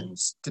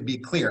restrictions, to be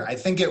clear. I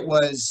think it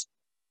was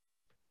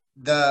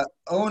the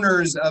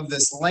owners of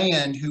this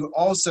land who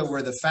also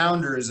were the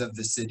founders of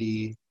the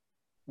city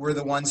were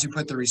the ones who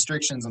put the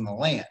restrictions on the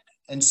land.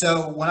 And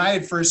so when I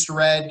had first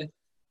read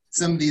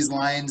some of these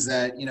lines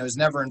that, you know, is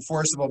never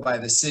enforceable by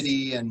the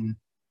city, and,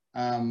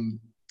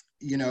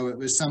 you know, it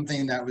was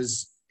something that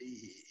was,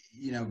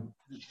 you know,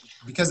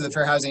 because of the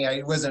Fair Housing Act,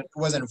 it wasn't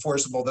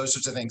enforceable, those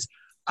sorts of things.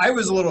 I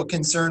was a little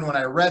concerned when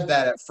I read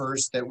that at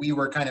first that we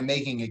were kind of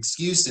making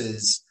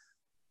excuses,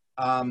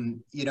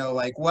 you know,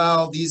 like,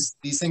 well, these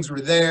things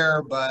were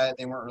there, but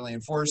they weren't really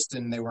enforced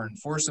and they weren't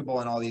enforceable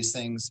and all these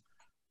things.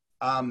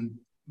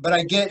 But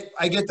I get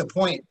the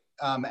point,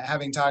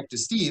 having talked to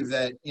Steve,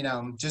 that, you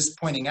know, just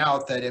pointing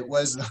out that it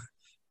was,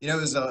 you know,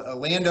 it was a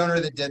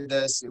landowner that did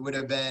this. It would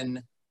have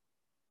been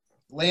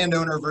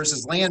landowner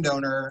versus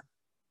landowner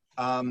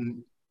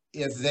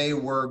if they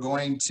were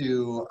going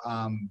to,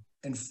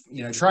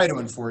 you know, try to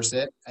enforce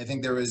it. I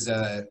think there was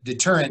a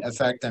deterrent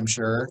effect, I'm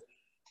sure.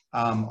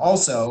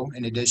 Also,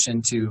 in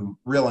addition to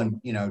real,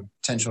 you know,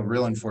 potential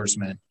real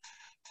enforcement.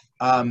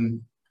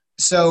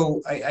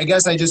 So I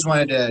guess I just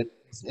wanted to,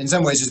 in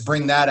some ways, just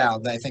bring that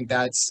out. I think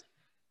that's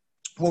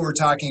what we're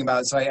talking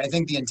about. So I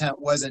think the intent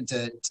wasn't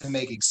to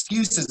make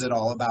excuses at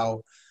all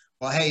about,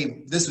 well,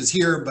 hey, this was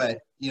here, but,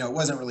 you know, it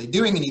wasn't really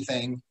doing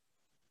anything.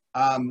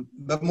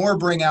 But more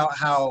bring out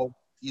how,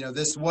 you know,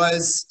 this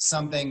was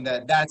something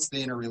that's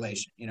the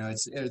interrelation. You know,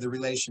 it's the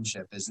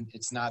relationship.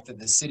 It's not that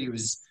the city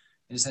was,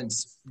 in a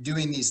sense,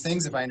 doing these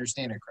things, if I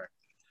understand it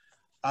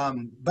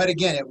correctly. But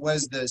again, it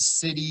was the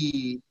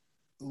city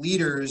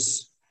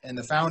leaders and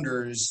the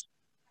founders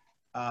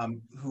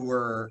who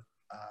were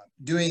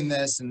doing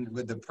this, and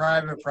with the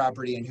private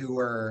property, and who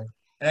were,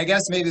 and I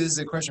guess maybe this is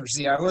a question for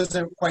Steve. I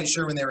wasn't quite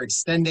sure when they were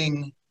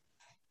extending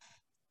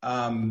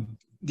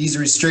these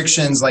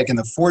restrictions, like in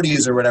the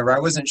 40s or whatever. I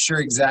wasn't sure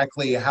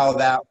exactly how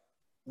that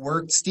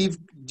worked. Steve,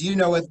 do you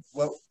know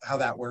how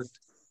that worked?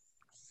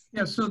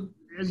 Yeah, so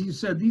as you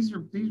said, these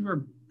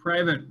were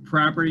private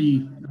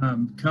property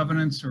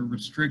covenants or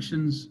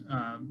restrictions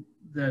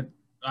that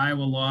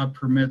Iowa law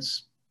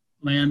permits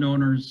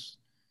landowners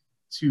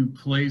to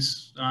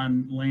place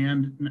on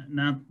land,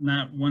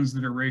 not ones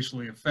that are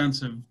racially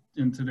offensive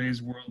in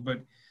today's world,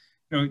 but,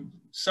 you know,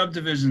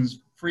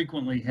 subdivisions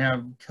frequently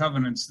have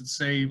covenants that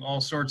say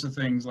all sorts of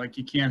things, like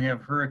you can't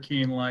have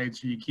hurricane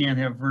lights, or you can't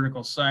have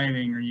vertical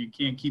siding, or you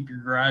can't keep your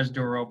garage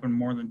door open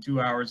more than 2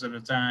 hours at a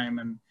time,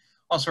 and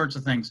all sorts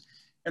of things.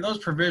 And those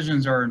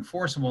provisions are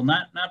enforceable,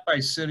 not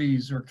by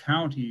cities or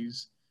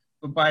counties,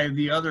 but by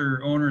the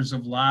other owners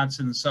of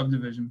lots in the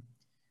subdivision.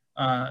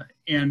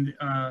 And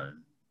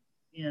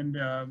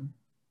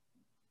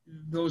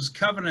those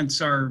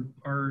covenants are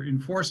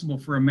enforceable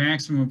for a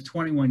maximum of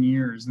 21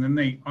 years, and then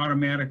they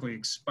automatically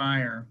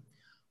expire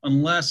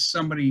unless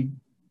somebody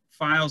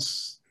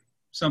files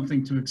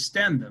something to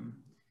extend them,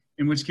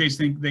 in which case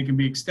they can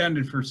be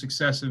extended for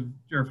successive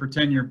or for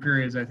 10-year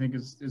periods, I think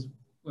is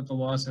what the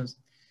law says.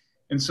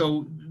 And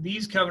so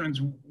these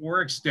covenants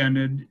were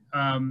extended,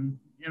 and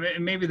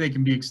maybe they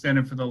can be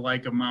extended for the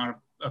like amount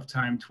of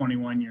time,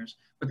 21 years,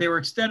 but they were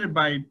extended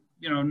by,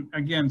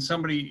 again,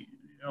 somebody,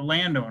 a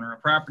landowner, a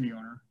property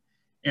owner.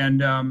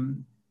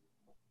 And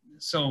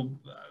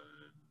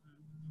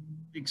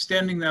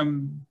extending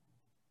them,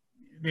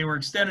 they were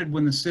extended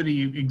when the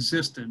city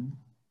existed.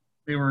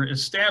 They were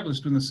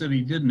established when the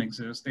city didn't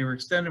exist. They were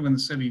extended when the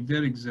city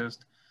did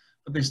exist,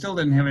 but they still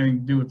didn't have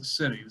anything to do with the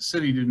city. The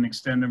city didn't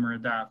extend them or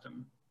adopt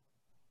them.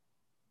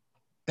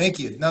 Thank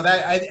you. No,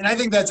 I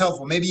think that's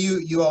helpful. Maybe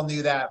you all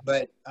knew that,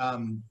 but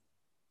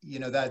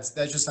that's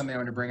just something I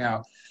want to bring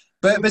out.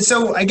 But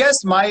so I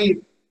guess my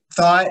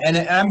thought, and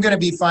I'm going to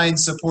be fine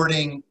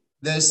supporting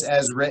this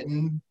as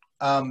written,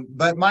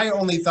 but my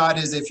only thought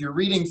is if you're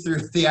reading through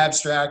the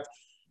abstract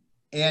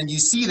and you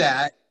see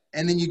that,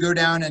 and then you go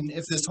down, and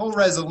if this whole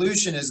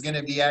resolution is going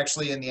to be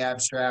actually in the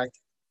abstract,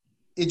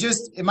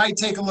 it might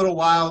take a little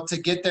while to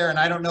get there, and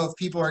I don't know if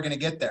people are going to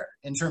get there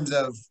in terms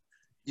of,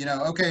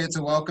 okay, it's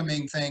a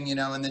welcoming thing,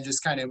 and then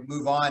just kind of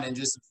move on, and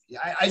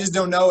I just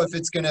don't know if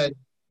it's going to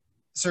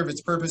serve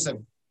its purpose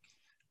of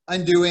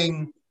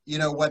undoing,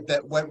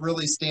 what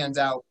really stands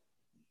out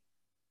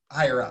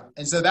higher up.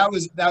 And so that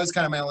was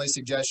kind of my only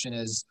suggestion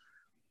is,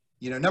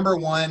 number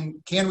one,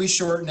 can we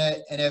shorten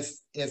it? And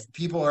if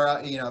people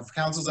are, if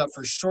council's up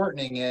for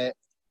shortening it,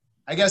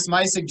 I guess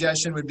my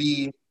suggestion would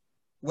be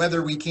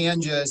whether we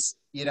can just,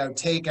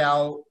 take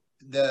out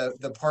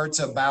the parts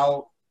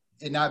about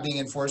it not being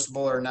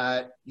enforceable or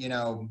not,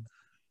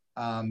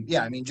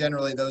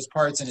 generally those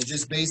parts, and it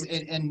just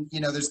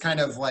there's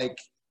kind of like,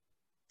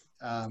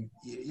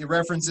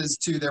 references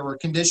to there were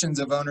conditions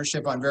of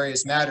ownership on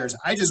various matters.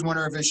 I just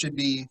wonder if it should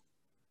be,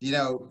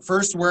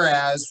 first,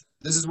 whereas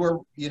this is where,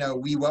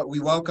 we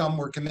welcome,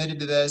 we're committed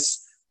to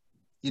this.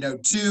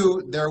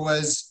 Two, there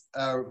was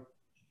a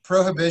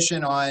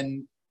prohibition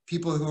on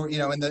people who,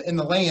 in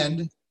the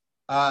land,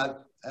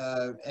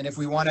 and if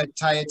we want to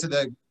tie it to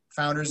the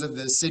founders of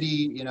the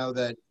city,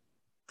 that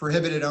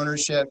prohibited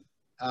ownership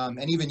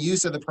and even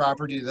use of the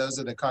property to those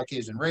of the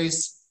Caucasian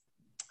race,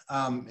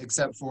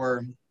 except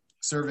for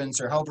servants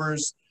or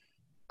helpers.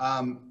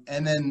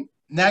 And then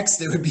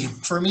next, it would be,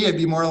 for me, it'd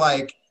be more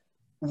like,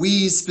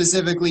 we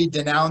specifically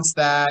denounce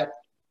that.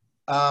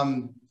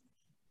 And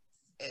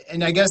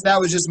I guess that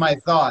was just my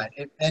thought.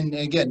 And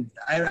again,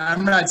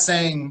 I'm not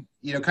saying,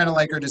 kind of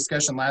like our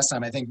discussion last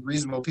time, I think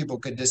reasonable people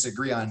could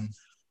disagree on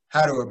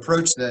how to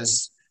approach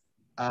this.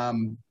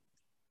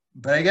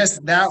 But I guess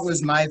that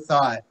was my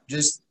thought.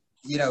 Just,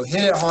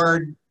 hit it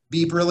hard,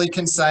 be really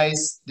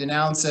concise,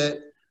 denounce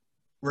it.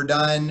 We're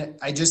done.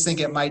 I just think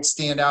it might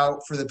stand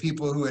out for the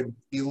people who would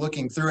be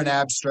looking through an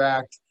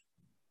abstract.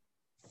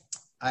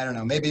 I don't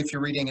know. Maybe if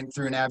you're reading it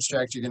through an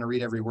abstract, you're going to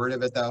read every word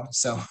of it, though.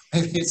 So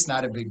maybe it's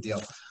not a big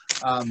deal.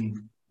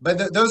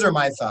 But those are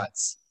my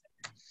thoughts.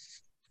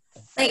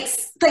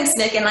 Thanks,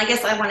 Nick. And I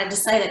guess I wanted to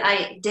say that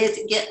I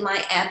did get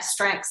my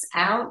abstracts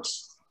out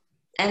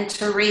and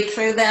to read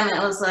through them. And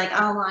it was like,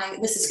 oh my,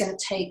 this is going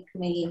to take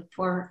me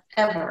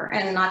forever.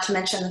 And not to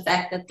mention the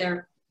fact that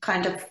they're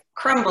kind of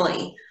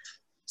crumbly.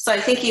 So I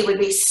think you would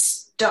be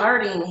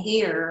starting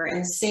here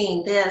and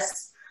seeing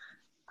this.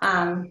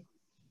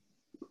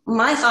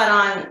 My thought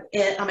on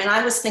it,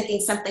 I was thinking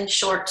something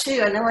short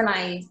too. And then when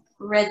I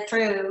read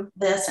through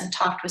this and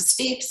talked with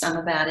Steve some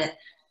about it,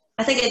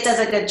 I think it does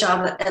a good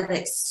job of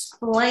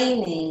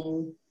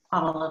explaining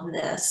all of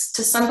this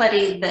to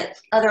somebody that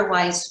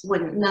otherwise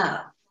wouldn't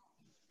know,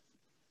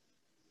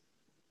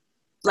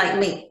 like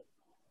me.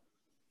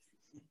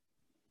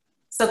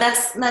 So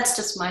that's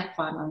just my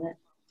thought on it.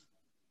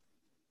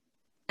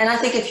 And I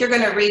think if you're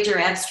going to read your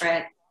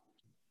abstract,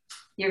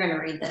 you're going to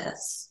read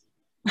this.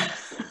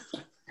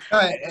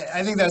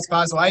 I think that's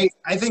possible. I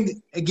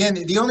think, again,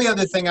 the only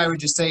other thing I would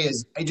just say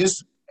is I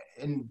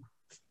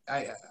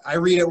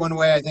read it one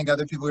way. I think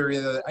other people read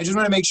it the other. I just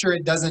want to make sure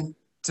it doesn't,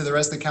 to the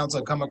rest of the council,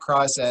 come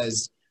across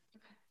as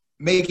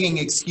making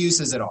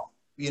excuses at all.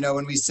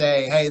 When we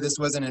say, hey, this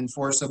wasn't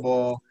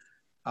enforceable,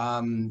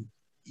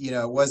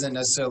 it wasn't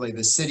necessarily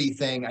the city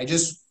thing. I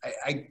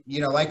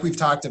like we've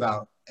talked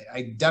about,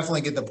 I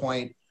definitely get the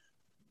point.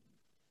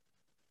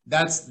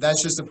 That's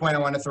just the point I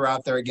want to throw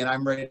out there. Again,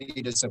 I'm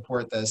ready to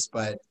support this,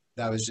 but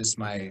that was just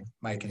my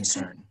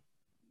concern.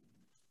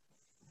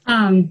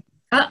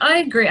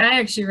 I agree. I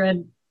actually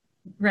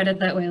read it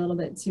that way a little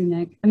bit too,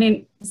 Nick.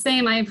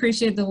 Same, I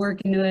appreciate the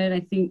work into it. I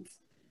think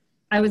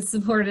I would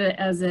support it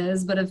as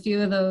is, but a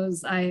few of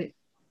those I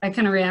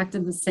kind of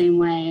reacted the same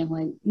way. I'm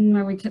like,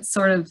 are we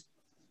sort of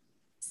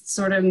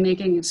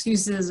making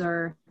excuses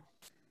or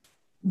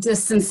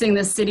distancing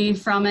the city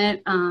from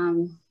it,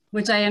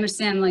 which I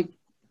understand, like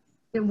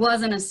it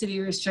wasn't a city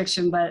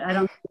restriction, but I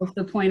don't know if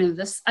the point of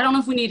this, I don't know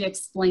if we need to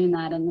explain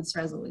that in this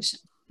resolution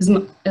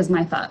is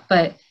my thought.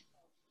 But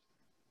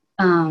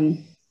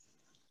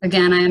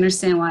again, I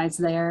understand why it's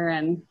there,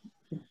 and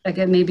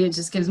again, maybe it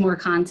just gives more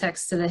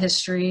context to the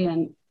history,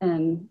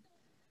 and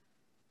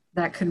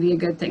that could be a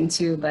good thing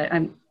too. But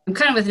I'm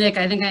kind of with Nick.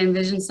 I think I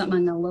envision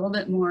something a little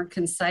bit more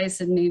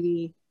concise and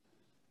maybe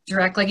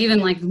direct, like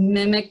even like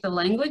mimic the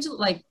language,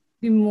 like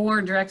be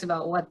more direct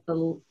about what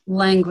the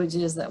language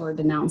is that we're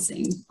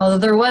denouncing. Although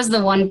there was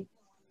the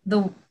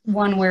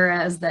one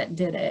whereas that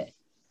did it,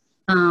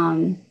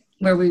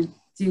 where we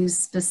do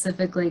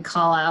specifically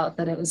call out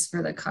that it was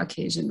for the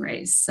Caucasian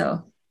race.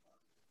 So,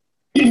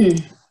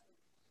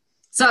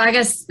 so I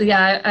guess,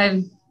 yeah,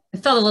 I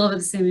felt a little bit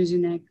the same as you,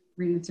 Nick,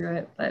 reading through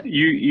it. But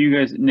you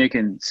guys, Nick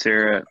and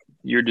Sarah,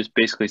 you're just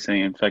basically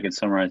saying, if I can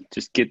summarize,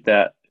 just get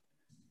that.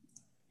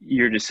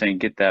 You're just saying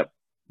get that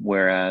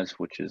whereas,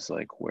 which is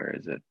like, where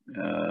is it?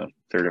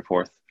 Third or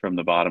fourth from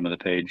the bottom of the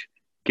page.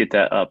 Get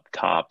that up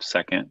top,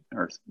 second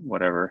or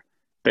whatever.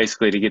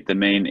 Basically to get the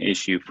main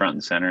issue front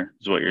and center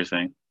is what you're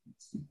saying.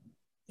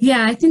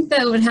 Yeah, I think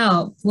that would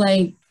help.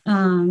 Like, yeah,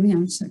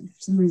 I'm sorry, for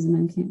some reason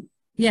I can't.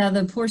 Yeah,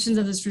 the portions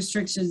of this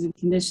restrictions and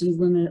conditions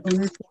limit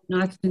ownership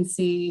and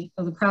occupancy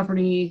of the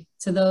property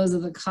to those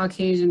of the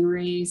Caucasian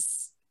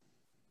race,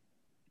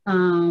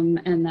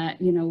 and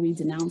that, you know, we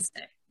denounced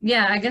it.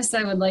 Yeah, I guess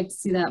I would like to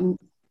see that.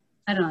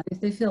 I don't know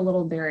if they feel a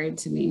little buried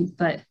to me,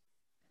 but.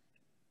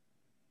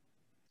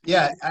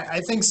 Yeah,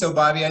 I think so,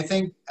 Bobby. I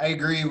think I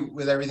agree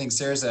with everything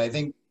Sarah said. I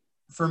think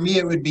for me,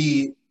 it would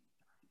be,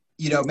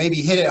 you know,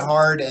 maybe hit it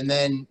hard. And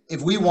then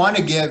if we want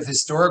to give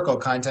historical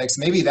context,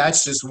 maybe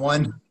that's just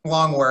one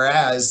long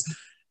whereas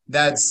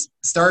that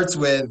starts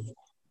with,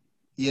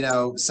 you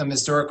know, some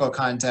historical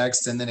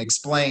context and then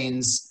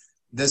explains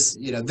this,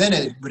 you know, then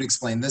it would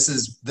explain this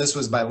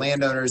was by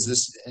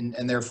landowners,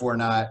 and therefore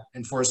not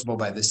enforceable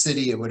by the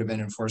city. It would have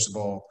been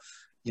enforceable,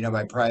 you know,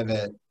 by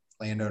private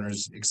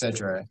landowners,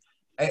 etc.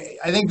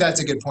 I think that's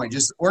a good point.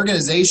 Just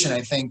organization,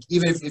 I think,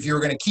 even if you were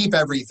going to keep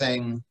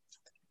everything,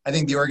 I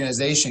think the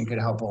organization could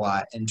help a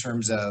lot in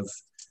terms of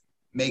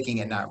making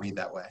it not read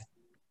that way.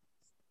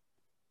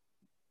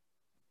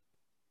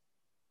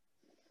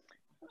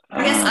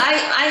 I guess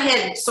I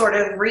had sort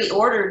of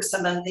reordered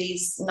some of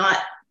these not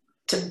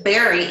to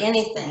bury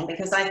anything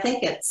because I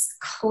think it's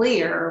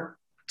clear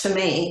to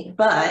me,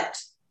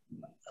 but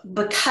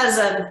because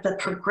of the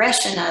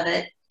progression of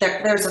it,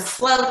 there's a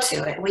flow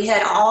to it. We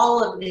had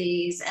all of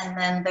these, and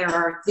then there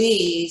are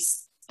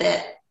these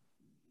that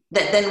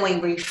then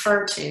we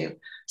refer to.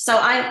 So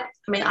I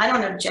mean, I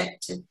don't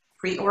object to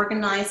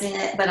reorganizing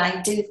it, but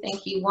I do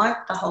think you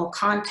want the whole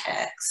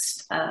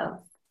context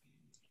of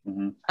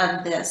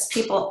this.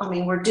 People, I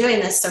mean, we're doing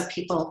this so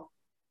people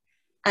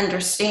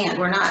understand.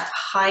 We're not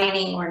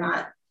hiding. We're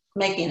not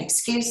making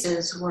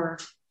excuses.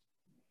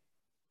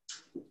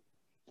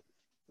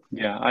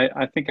 Yeah,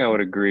 I think I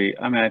would agree.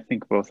 I mean, I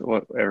think both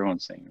what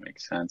everyone's saying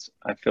makes sense.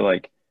 I feel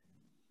like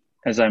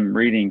as I'm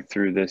reading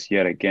through this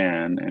yet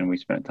again, and we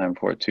spent time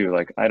for it too,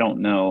 like, I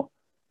don't know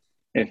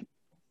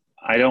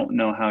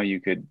how you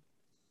could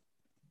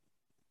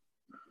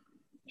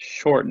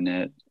shorten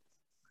it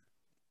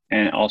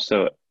and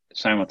also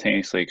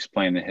simultaneously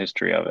explain the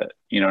history of it.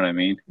 You know what I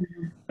mean?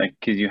 Like,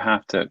 because you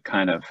have to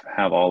kind of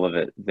have all of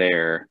it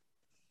there.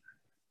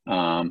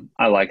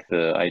 I like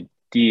the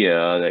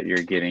idea that you're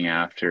getting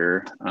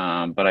after,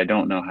 but I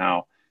don't know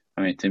how.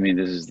 I mean, to me,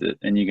 this is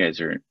and you guys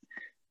are,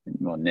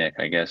 well, Nick,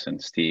 I guess, and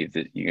Steve,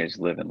 that you guys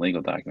live in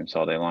legal documents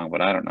all day long,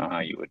 but I don't know how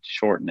you would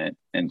shorten it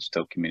and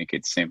still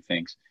communicate the same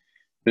things.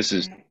 This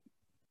is,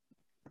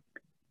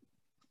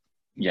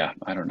 yeah,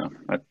 I don't know.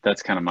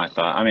 That's kind of my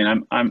thought. I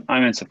mean, I'm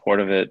in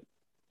support of it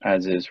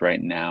as is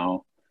right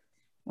now.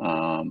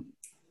 I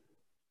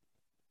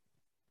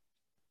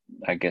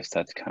guess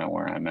that's kind of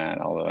where I'm at,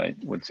 although I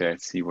would say I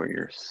see what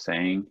you're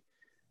saying.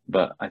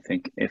 But I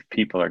think if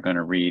people are going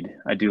to read,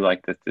 I do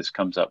like that this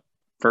comes up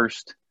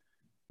first.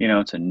 You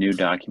know, it's a new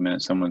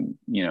document. Someone,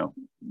 you know,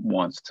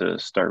 wants to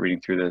start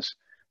reading through this.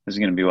 This is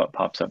going to be what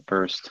pops up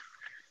first.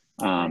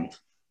 And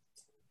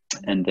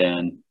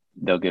then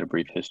they'll get a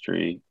brief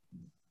history.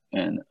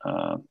 And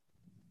I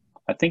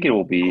think it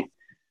will be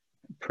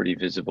pretty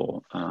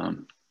visible.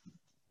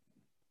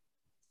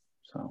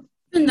 So.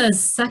 In the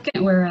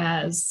second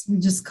whereas, we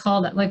just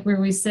call that, like, where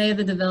we say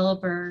the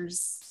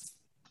developers,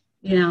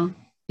 you know,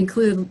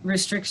 include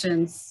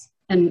restrictions,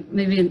 and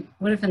maybe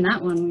what if in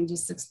that one we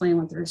just explain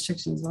what the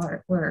restrictions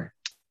were.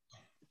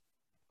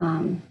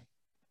 I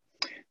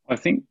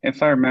think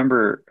if I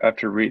remember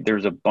after there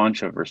was a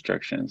bunch of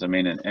restrictions. I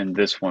mean, and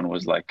this one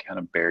was like kind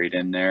of buried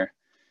in there,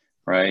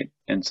 right?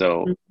 And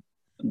so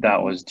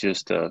that was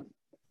just a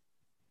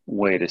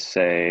way to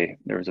say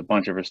there was a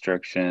bunch of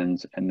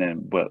restrictions, and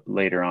then what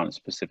later on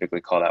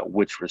specifically called out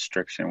which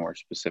restriction we're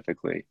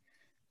specifically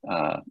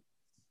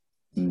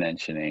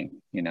mentioning,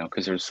 you know,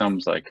 because there's some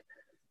like,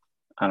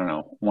 I don't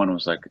know, one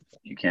was like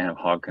you can't have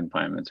hog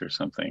confinements or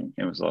something.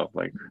 It was all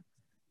like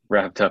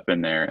wrapped up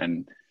in there,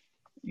 and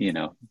you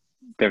know,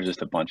 There's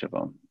just a bunch of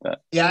them.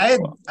 Yeah,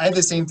 I had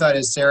the same thought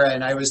as Sarah,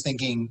 and I was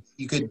thinking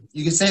you could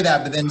say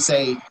that, but then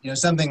say,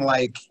 something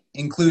like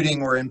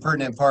including or in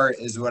pertinent part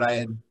is what I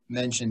had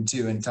mentioned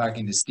too in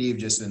talking to Steve,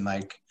 just in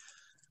like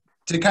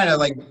to kind of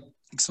like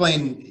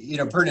explain,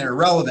 pertinent or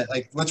relevant.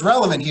 Like what's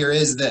relevant here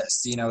is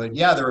this,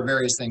 yeah, there are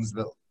various things,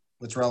 but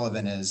what's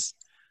relevant is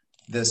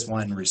this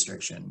one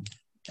restriction.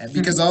 And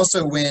because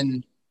also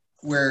when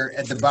we're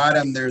at the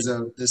bottom, there's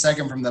the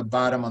second from the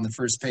bottom on the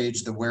first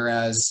page, the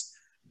whereas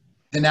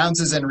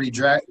denounces and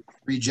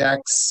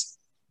rejects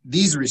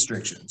these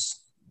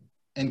restrictions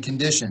and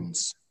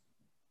conditions.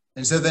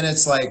 And so then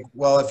it's like,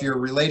 well, if you're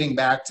relating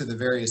back to the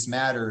various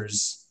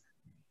matters,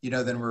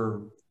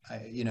 then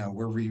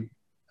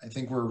I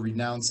think we're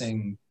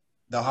renouncing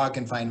the hog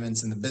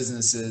confinements and the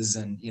businesses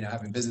and,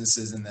 having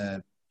businesses in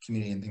the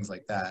community and things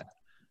like that.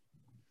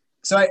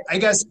 So I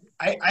guess,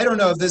 I don't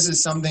know if this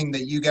is something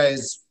that you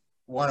guys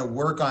want to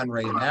work on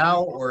right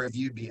now, or if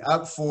you'd be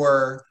up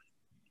for,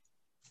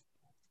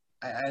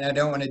 and I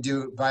don't want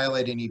to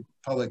violate any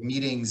public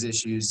meetings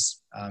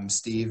issues,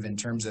 Steve, in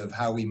terms of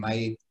how we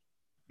might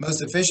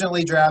most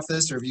efficiently draft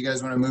this, or if you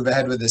guys want to move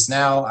ahead with this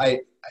now.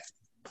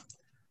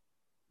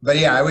 But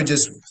yeah, I would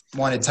just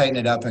want to tighten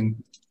it up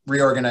and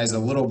reorganize a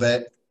little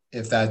bit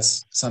if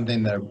that's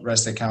something the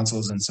rest of the council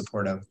is in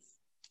support of.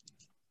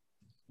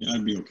 Yeah,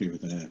 I'd be okay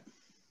with that.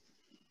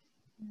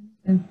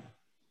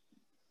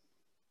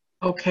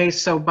 Okay,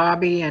 so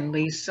Bobby and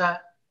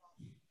Lisa,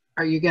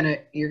 you're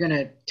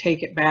gonna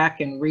take it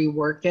back and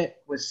rework it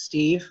with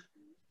Steve?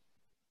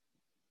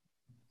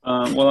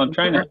 Well, I'm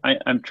trying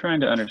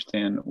to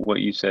understand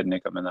what you said,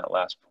 Nick, up in that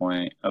last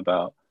point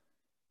about,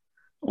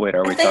 wait,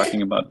 are we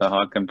talking about the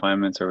hog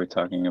confinements, or are we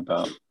talking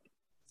about,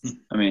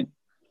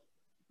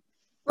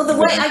 well, the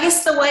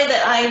way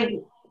that I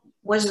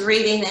was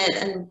reading it,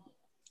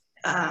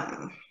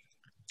 and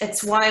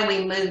it's why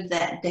we moved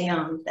that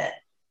down, that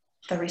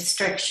the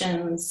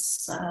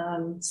restrictions,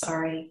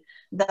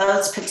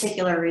 those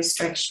particular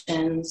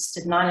restrictions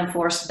did not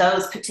enforce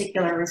those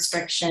particular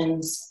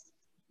restrictions.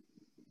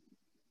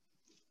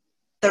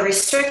 The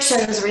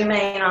restrictions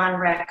remain on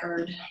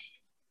record.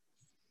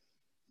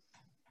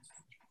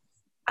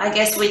 I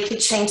guess we could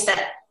change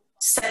that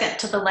second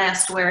to the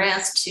last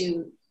whereas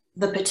to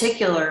the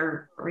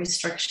particular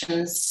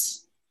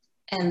restrictions,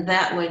 and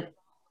that would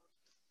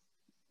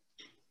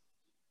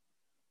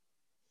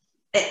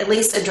at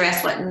least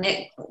address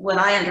what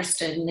I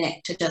understood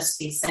Nick to just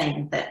be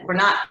saying, that we're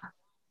not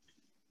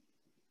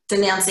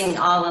denouncing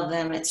all of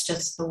them, it's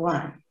just the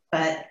one.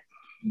 But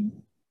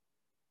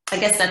I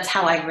guess that's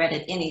how I read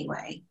it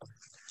anyway.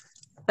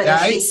 But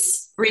yeah, if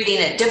he's reading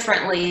it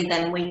differently,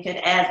 then we could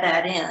add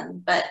that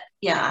in. But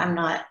yeah, I'm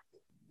not.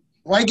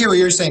 Well, I get what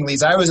you're saying,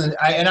 Lisa.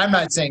 And I'm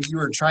not saying you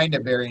were trying to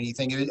bury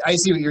anything. I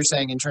see what you're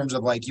saying in terms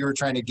of like you were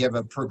trying to give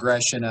a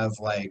progression of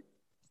like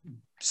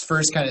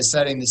first kind of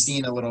setting the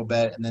scene a little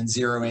bit and then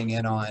zeroing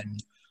in on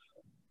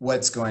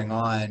what's going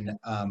on.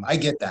 I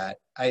get that.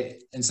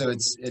 And so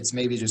it's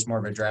maybe just more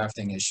of a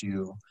drafting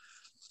issue.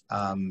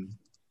 But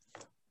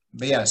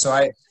yeah, so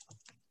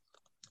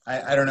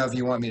I don't know if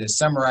you want me to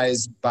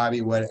summarize,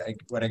 Bobby, what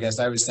I guess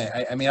I was saying.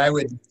 I mean, I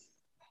would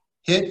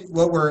hit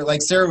what we're,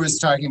 like Sarah was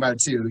talking about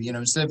too,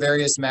 instead of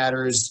various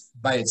matters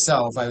by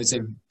itself, I would say,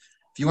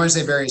 if you want to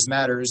say various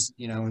matters,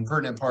 in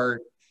pertinent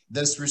part,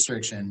 this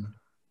restriction,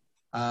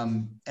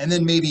 and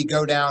then maybe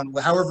go down,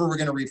 however we're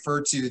going to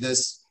refer to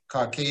this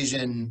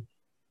Caucasian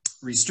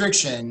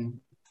restriction.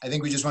 I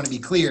think we just want to be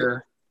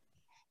clear,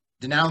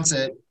 denounce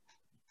it,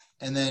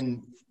 and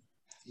then,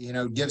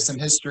 give some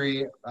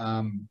history.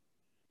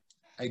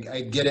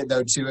 I get it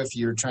though too, if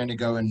you're trying to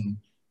go in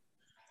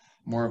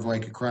more of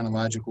like a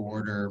chronological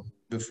order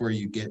before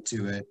you get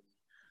to it.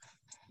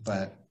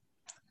 But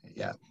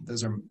yeah,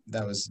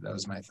 that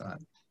was my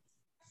thought.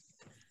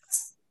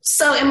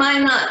 So am I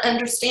not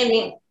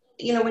understanding,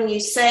 when you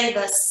say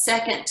the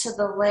second to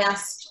the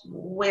last,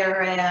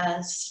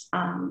 whereas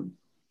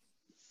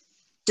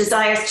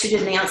desires to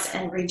denounce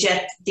and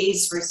reject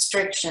these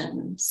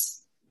restrictions,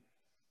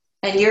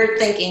 and you're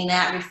thinking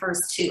that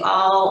refers to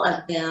all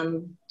of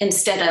them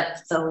instead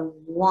of the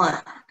one.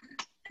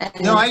 And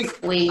no, I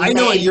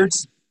know what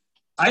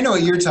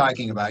you're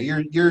talking about.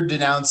 You're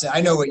denouncing.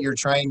 I know what you're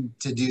trying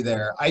to do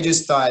there. I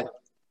just thought,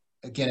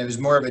 again, it was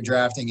more of a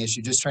drafting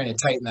issue, just trying to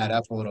tighten that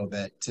up a little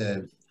bit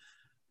to,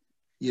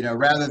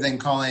 rather than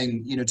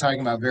calling,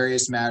 talking about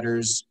various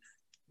matters,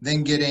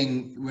 then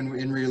getting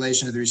in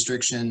relation to the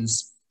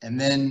restrictions, and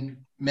then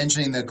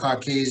mentioning the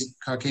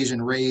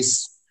Caucasian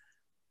race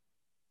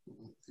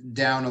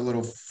down a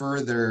little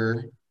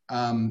further,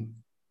 and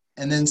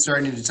then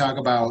starting to talk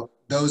about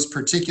those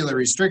particular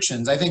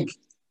restrictions. I think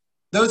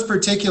those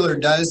particular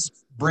does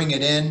bring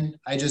it in.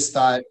 I just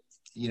thought,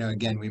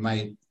 again, we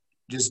might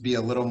just be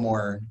a little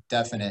more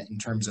definite in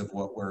terms of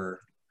what we're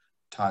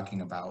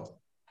talking about.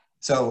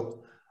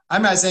 So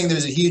I'm not saying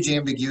there's a huge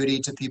ambiguity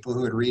to people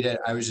who would read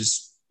it. I was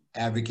just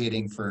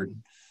advocating for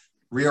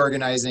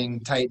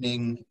reorganizing,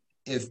 tightening.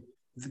 If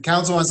the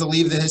council wants to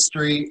leave the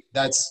history,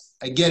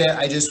 I get it.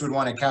 I just would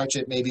want to couch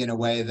it maybe in a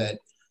way that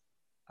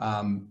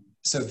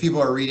so if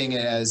people are reading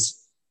it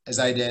as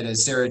I did,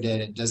 as Sarah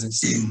did, it doesn't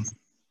seem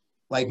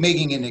like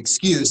making an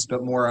excuse,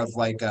 but more of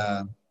like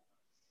a,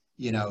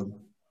 you know,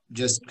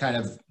 just kind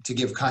of to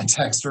give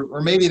context,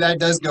 or maybe that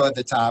does go at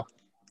the top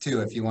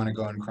too, if you want to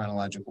go in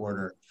chronological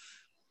order.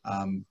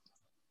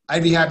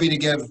 I'd be happy to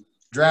give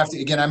draft.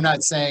 Again, I'm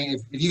not saying,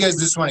 if you guys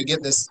just want to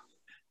get this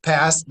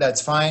passed,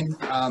 that's fine.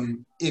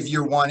 If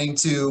you're wanting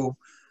to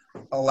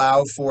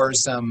allow for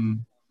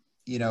some,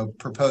 you know,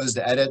 proposed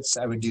edits,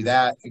 I would do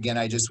that. Again,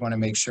 I just want to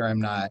make sure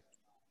I'm not,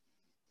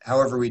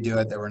 however we do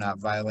it, that we're not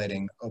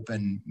violating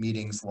open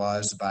meetings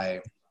laws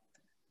by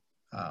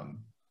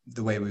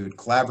the way we would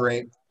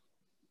collaborate.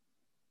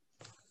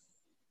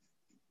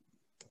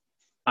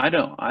 I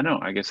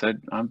guess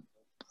I'm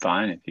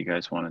fine if you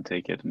guys want to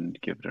take it and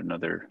give it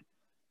another,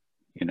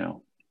 you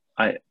know,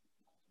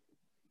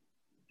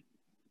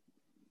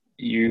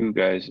 you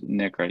guys,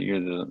 Nick, right?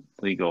 You're the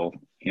legal,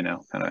 you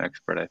know, kind of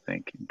expert, I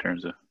think, in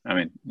terms of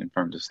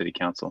city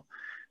council.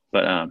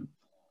 But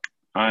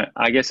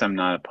I guess I'm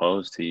not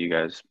opposed to you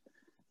guys,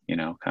 you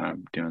know, kind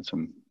of doing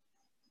some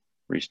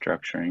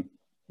restructuring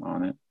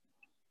on it.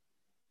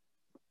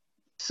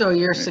 So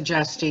you're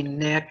suggesting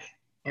Nick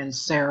and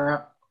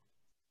Sarah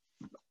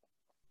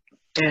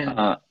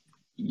and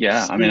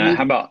yeah, Steve, I mean,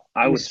 how about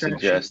I would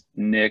suggest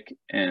Nick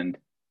and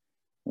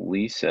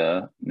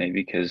Lisa,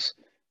 maybe, because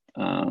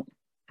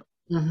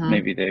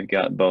maybe they've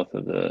got both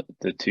of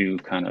the two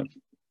kind of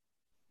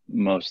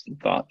most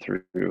thought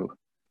through,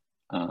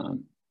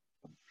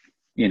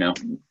 you know,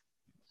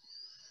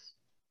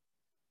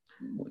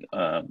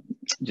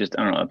 just,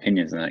 I don't know,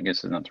 opinions, and I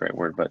guess is not the right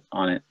word, but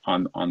on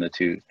the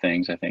two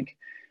things. I think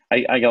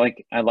I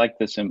like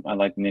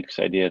Nick's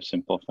idea of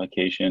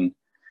simplification,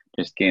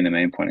 just getting the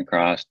main point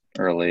across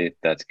early.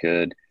 That's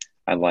good.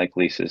 I like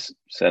Lisa's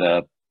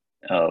setup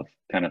of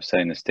kind of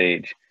setting the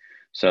stage.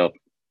 So,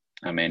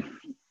 I mean,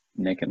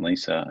 Nick and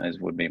Lisa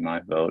would be my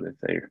vote if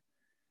they're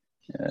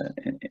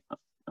in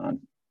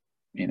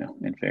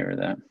favor of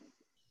that.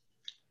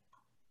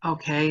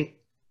 Okay,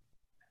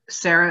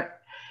 Sarah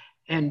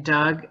and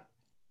Doug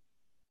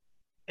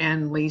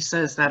and Lisa,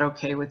 is that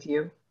okay with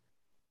you?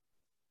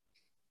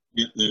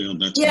 Yeah,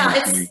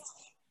 that's it's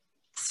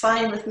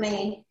fine with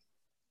me.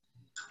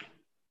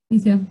 Me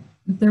too.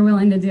 If they're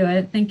willing to do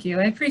it, thank you.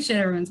 I appreciate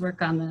everyone's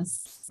work on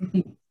this.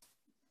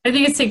 I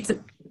think it's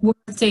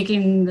worth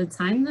taking the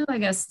time, though, I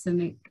guess, to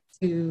make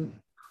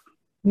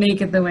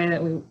it the way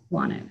that we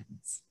want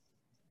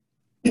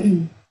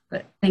it.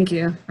 But thank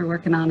you for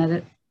working on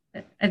it.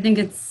 I think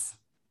it's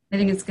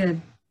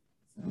good.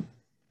 So.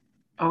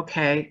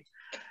 Okay,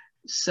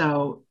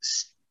 so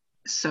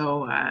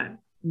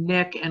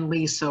Nick and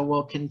Lisa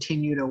will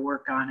continue to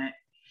work on it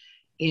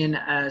in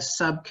a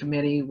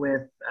subcommittee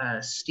with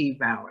Steve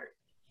Ballard,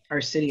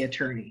 our city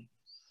attorney.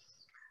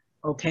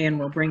 Okay, and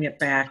we'll bring it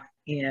back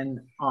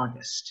in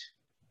August.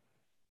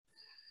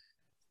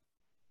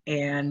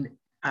 And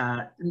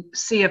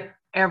see if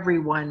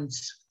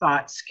everyone's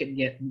thoughts can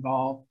get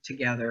involved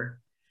together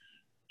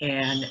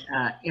and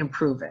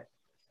improve it.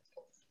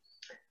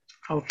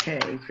 Okay,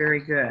 very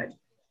good.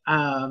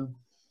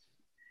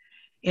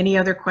 Any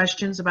other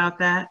questions about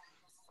that?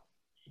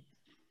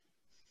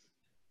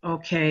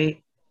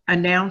 Okay,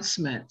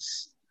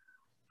 announcements.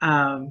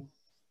 I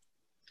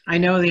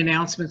know the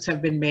announcements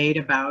have been made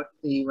about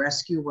the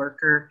rescue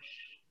worker.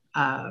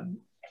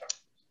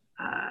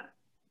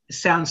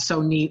 Sounds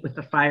so neat with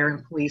the fire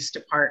and police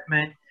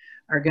department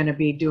are going to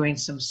be doing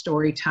some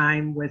story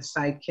time with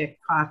Sidekick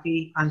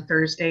Coffee on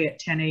Thursday at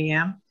 10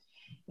 a.m.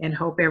 and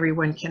hope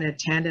everyone can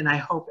attend. And I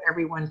hope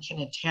everyone can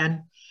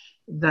attend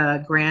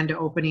the grand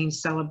opening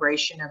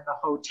celebration of the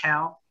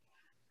hotel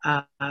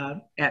at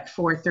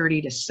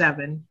 4:30 to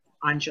 7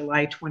 on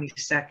July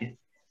 22nd.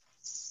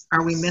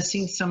 Are we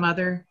missing some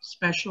other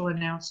special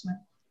announcement?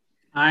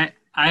 I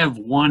have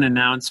one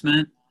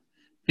announcement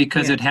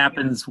because it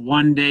happens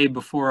one day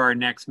before our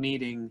next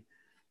meeting.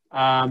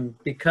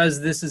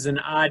 Because this is an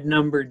odd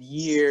numbered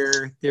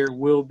year, there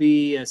will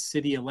be a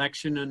city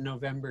election on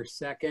November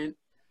 2nd.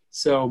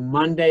 So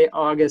Monday,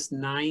 August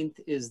 9th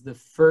is the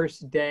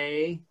first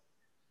day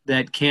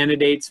that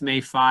candidates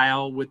may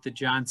file with the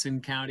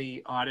Johnson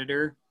County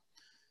Auditor.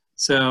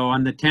 So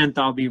on the 10th,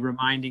 I'll be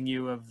reminding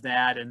you of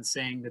that and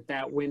saying that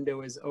that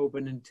window is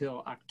open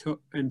until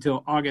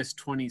August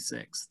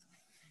 26th.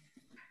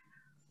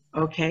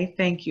 Okay,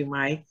 thank you,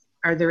 Mike.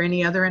 Are there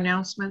any other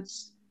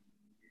announcements?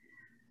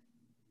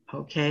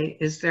 Okay,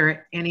 is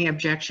there any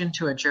objection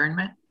to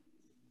adjournment?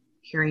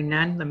 Hearing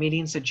none, the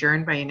meeting's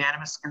adjourned by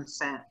unanimous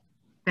consent.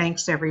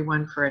 Thanks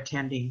everyone for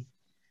attending.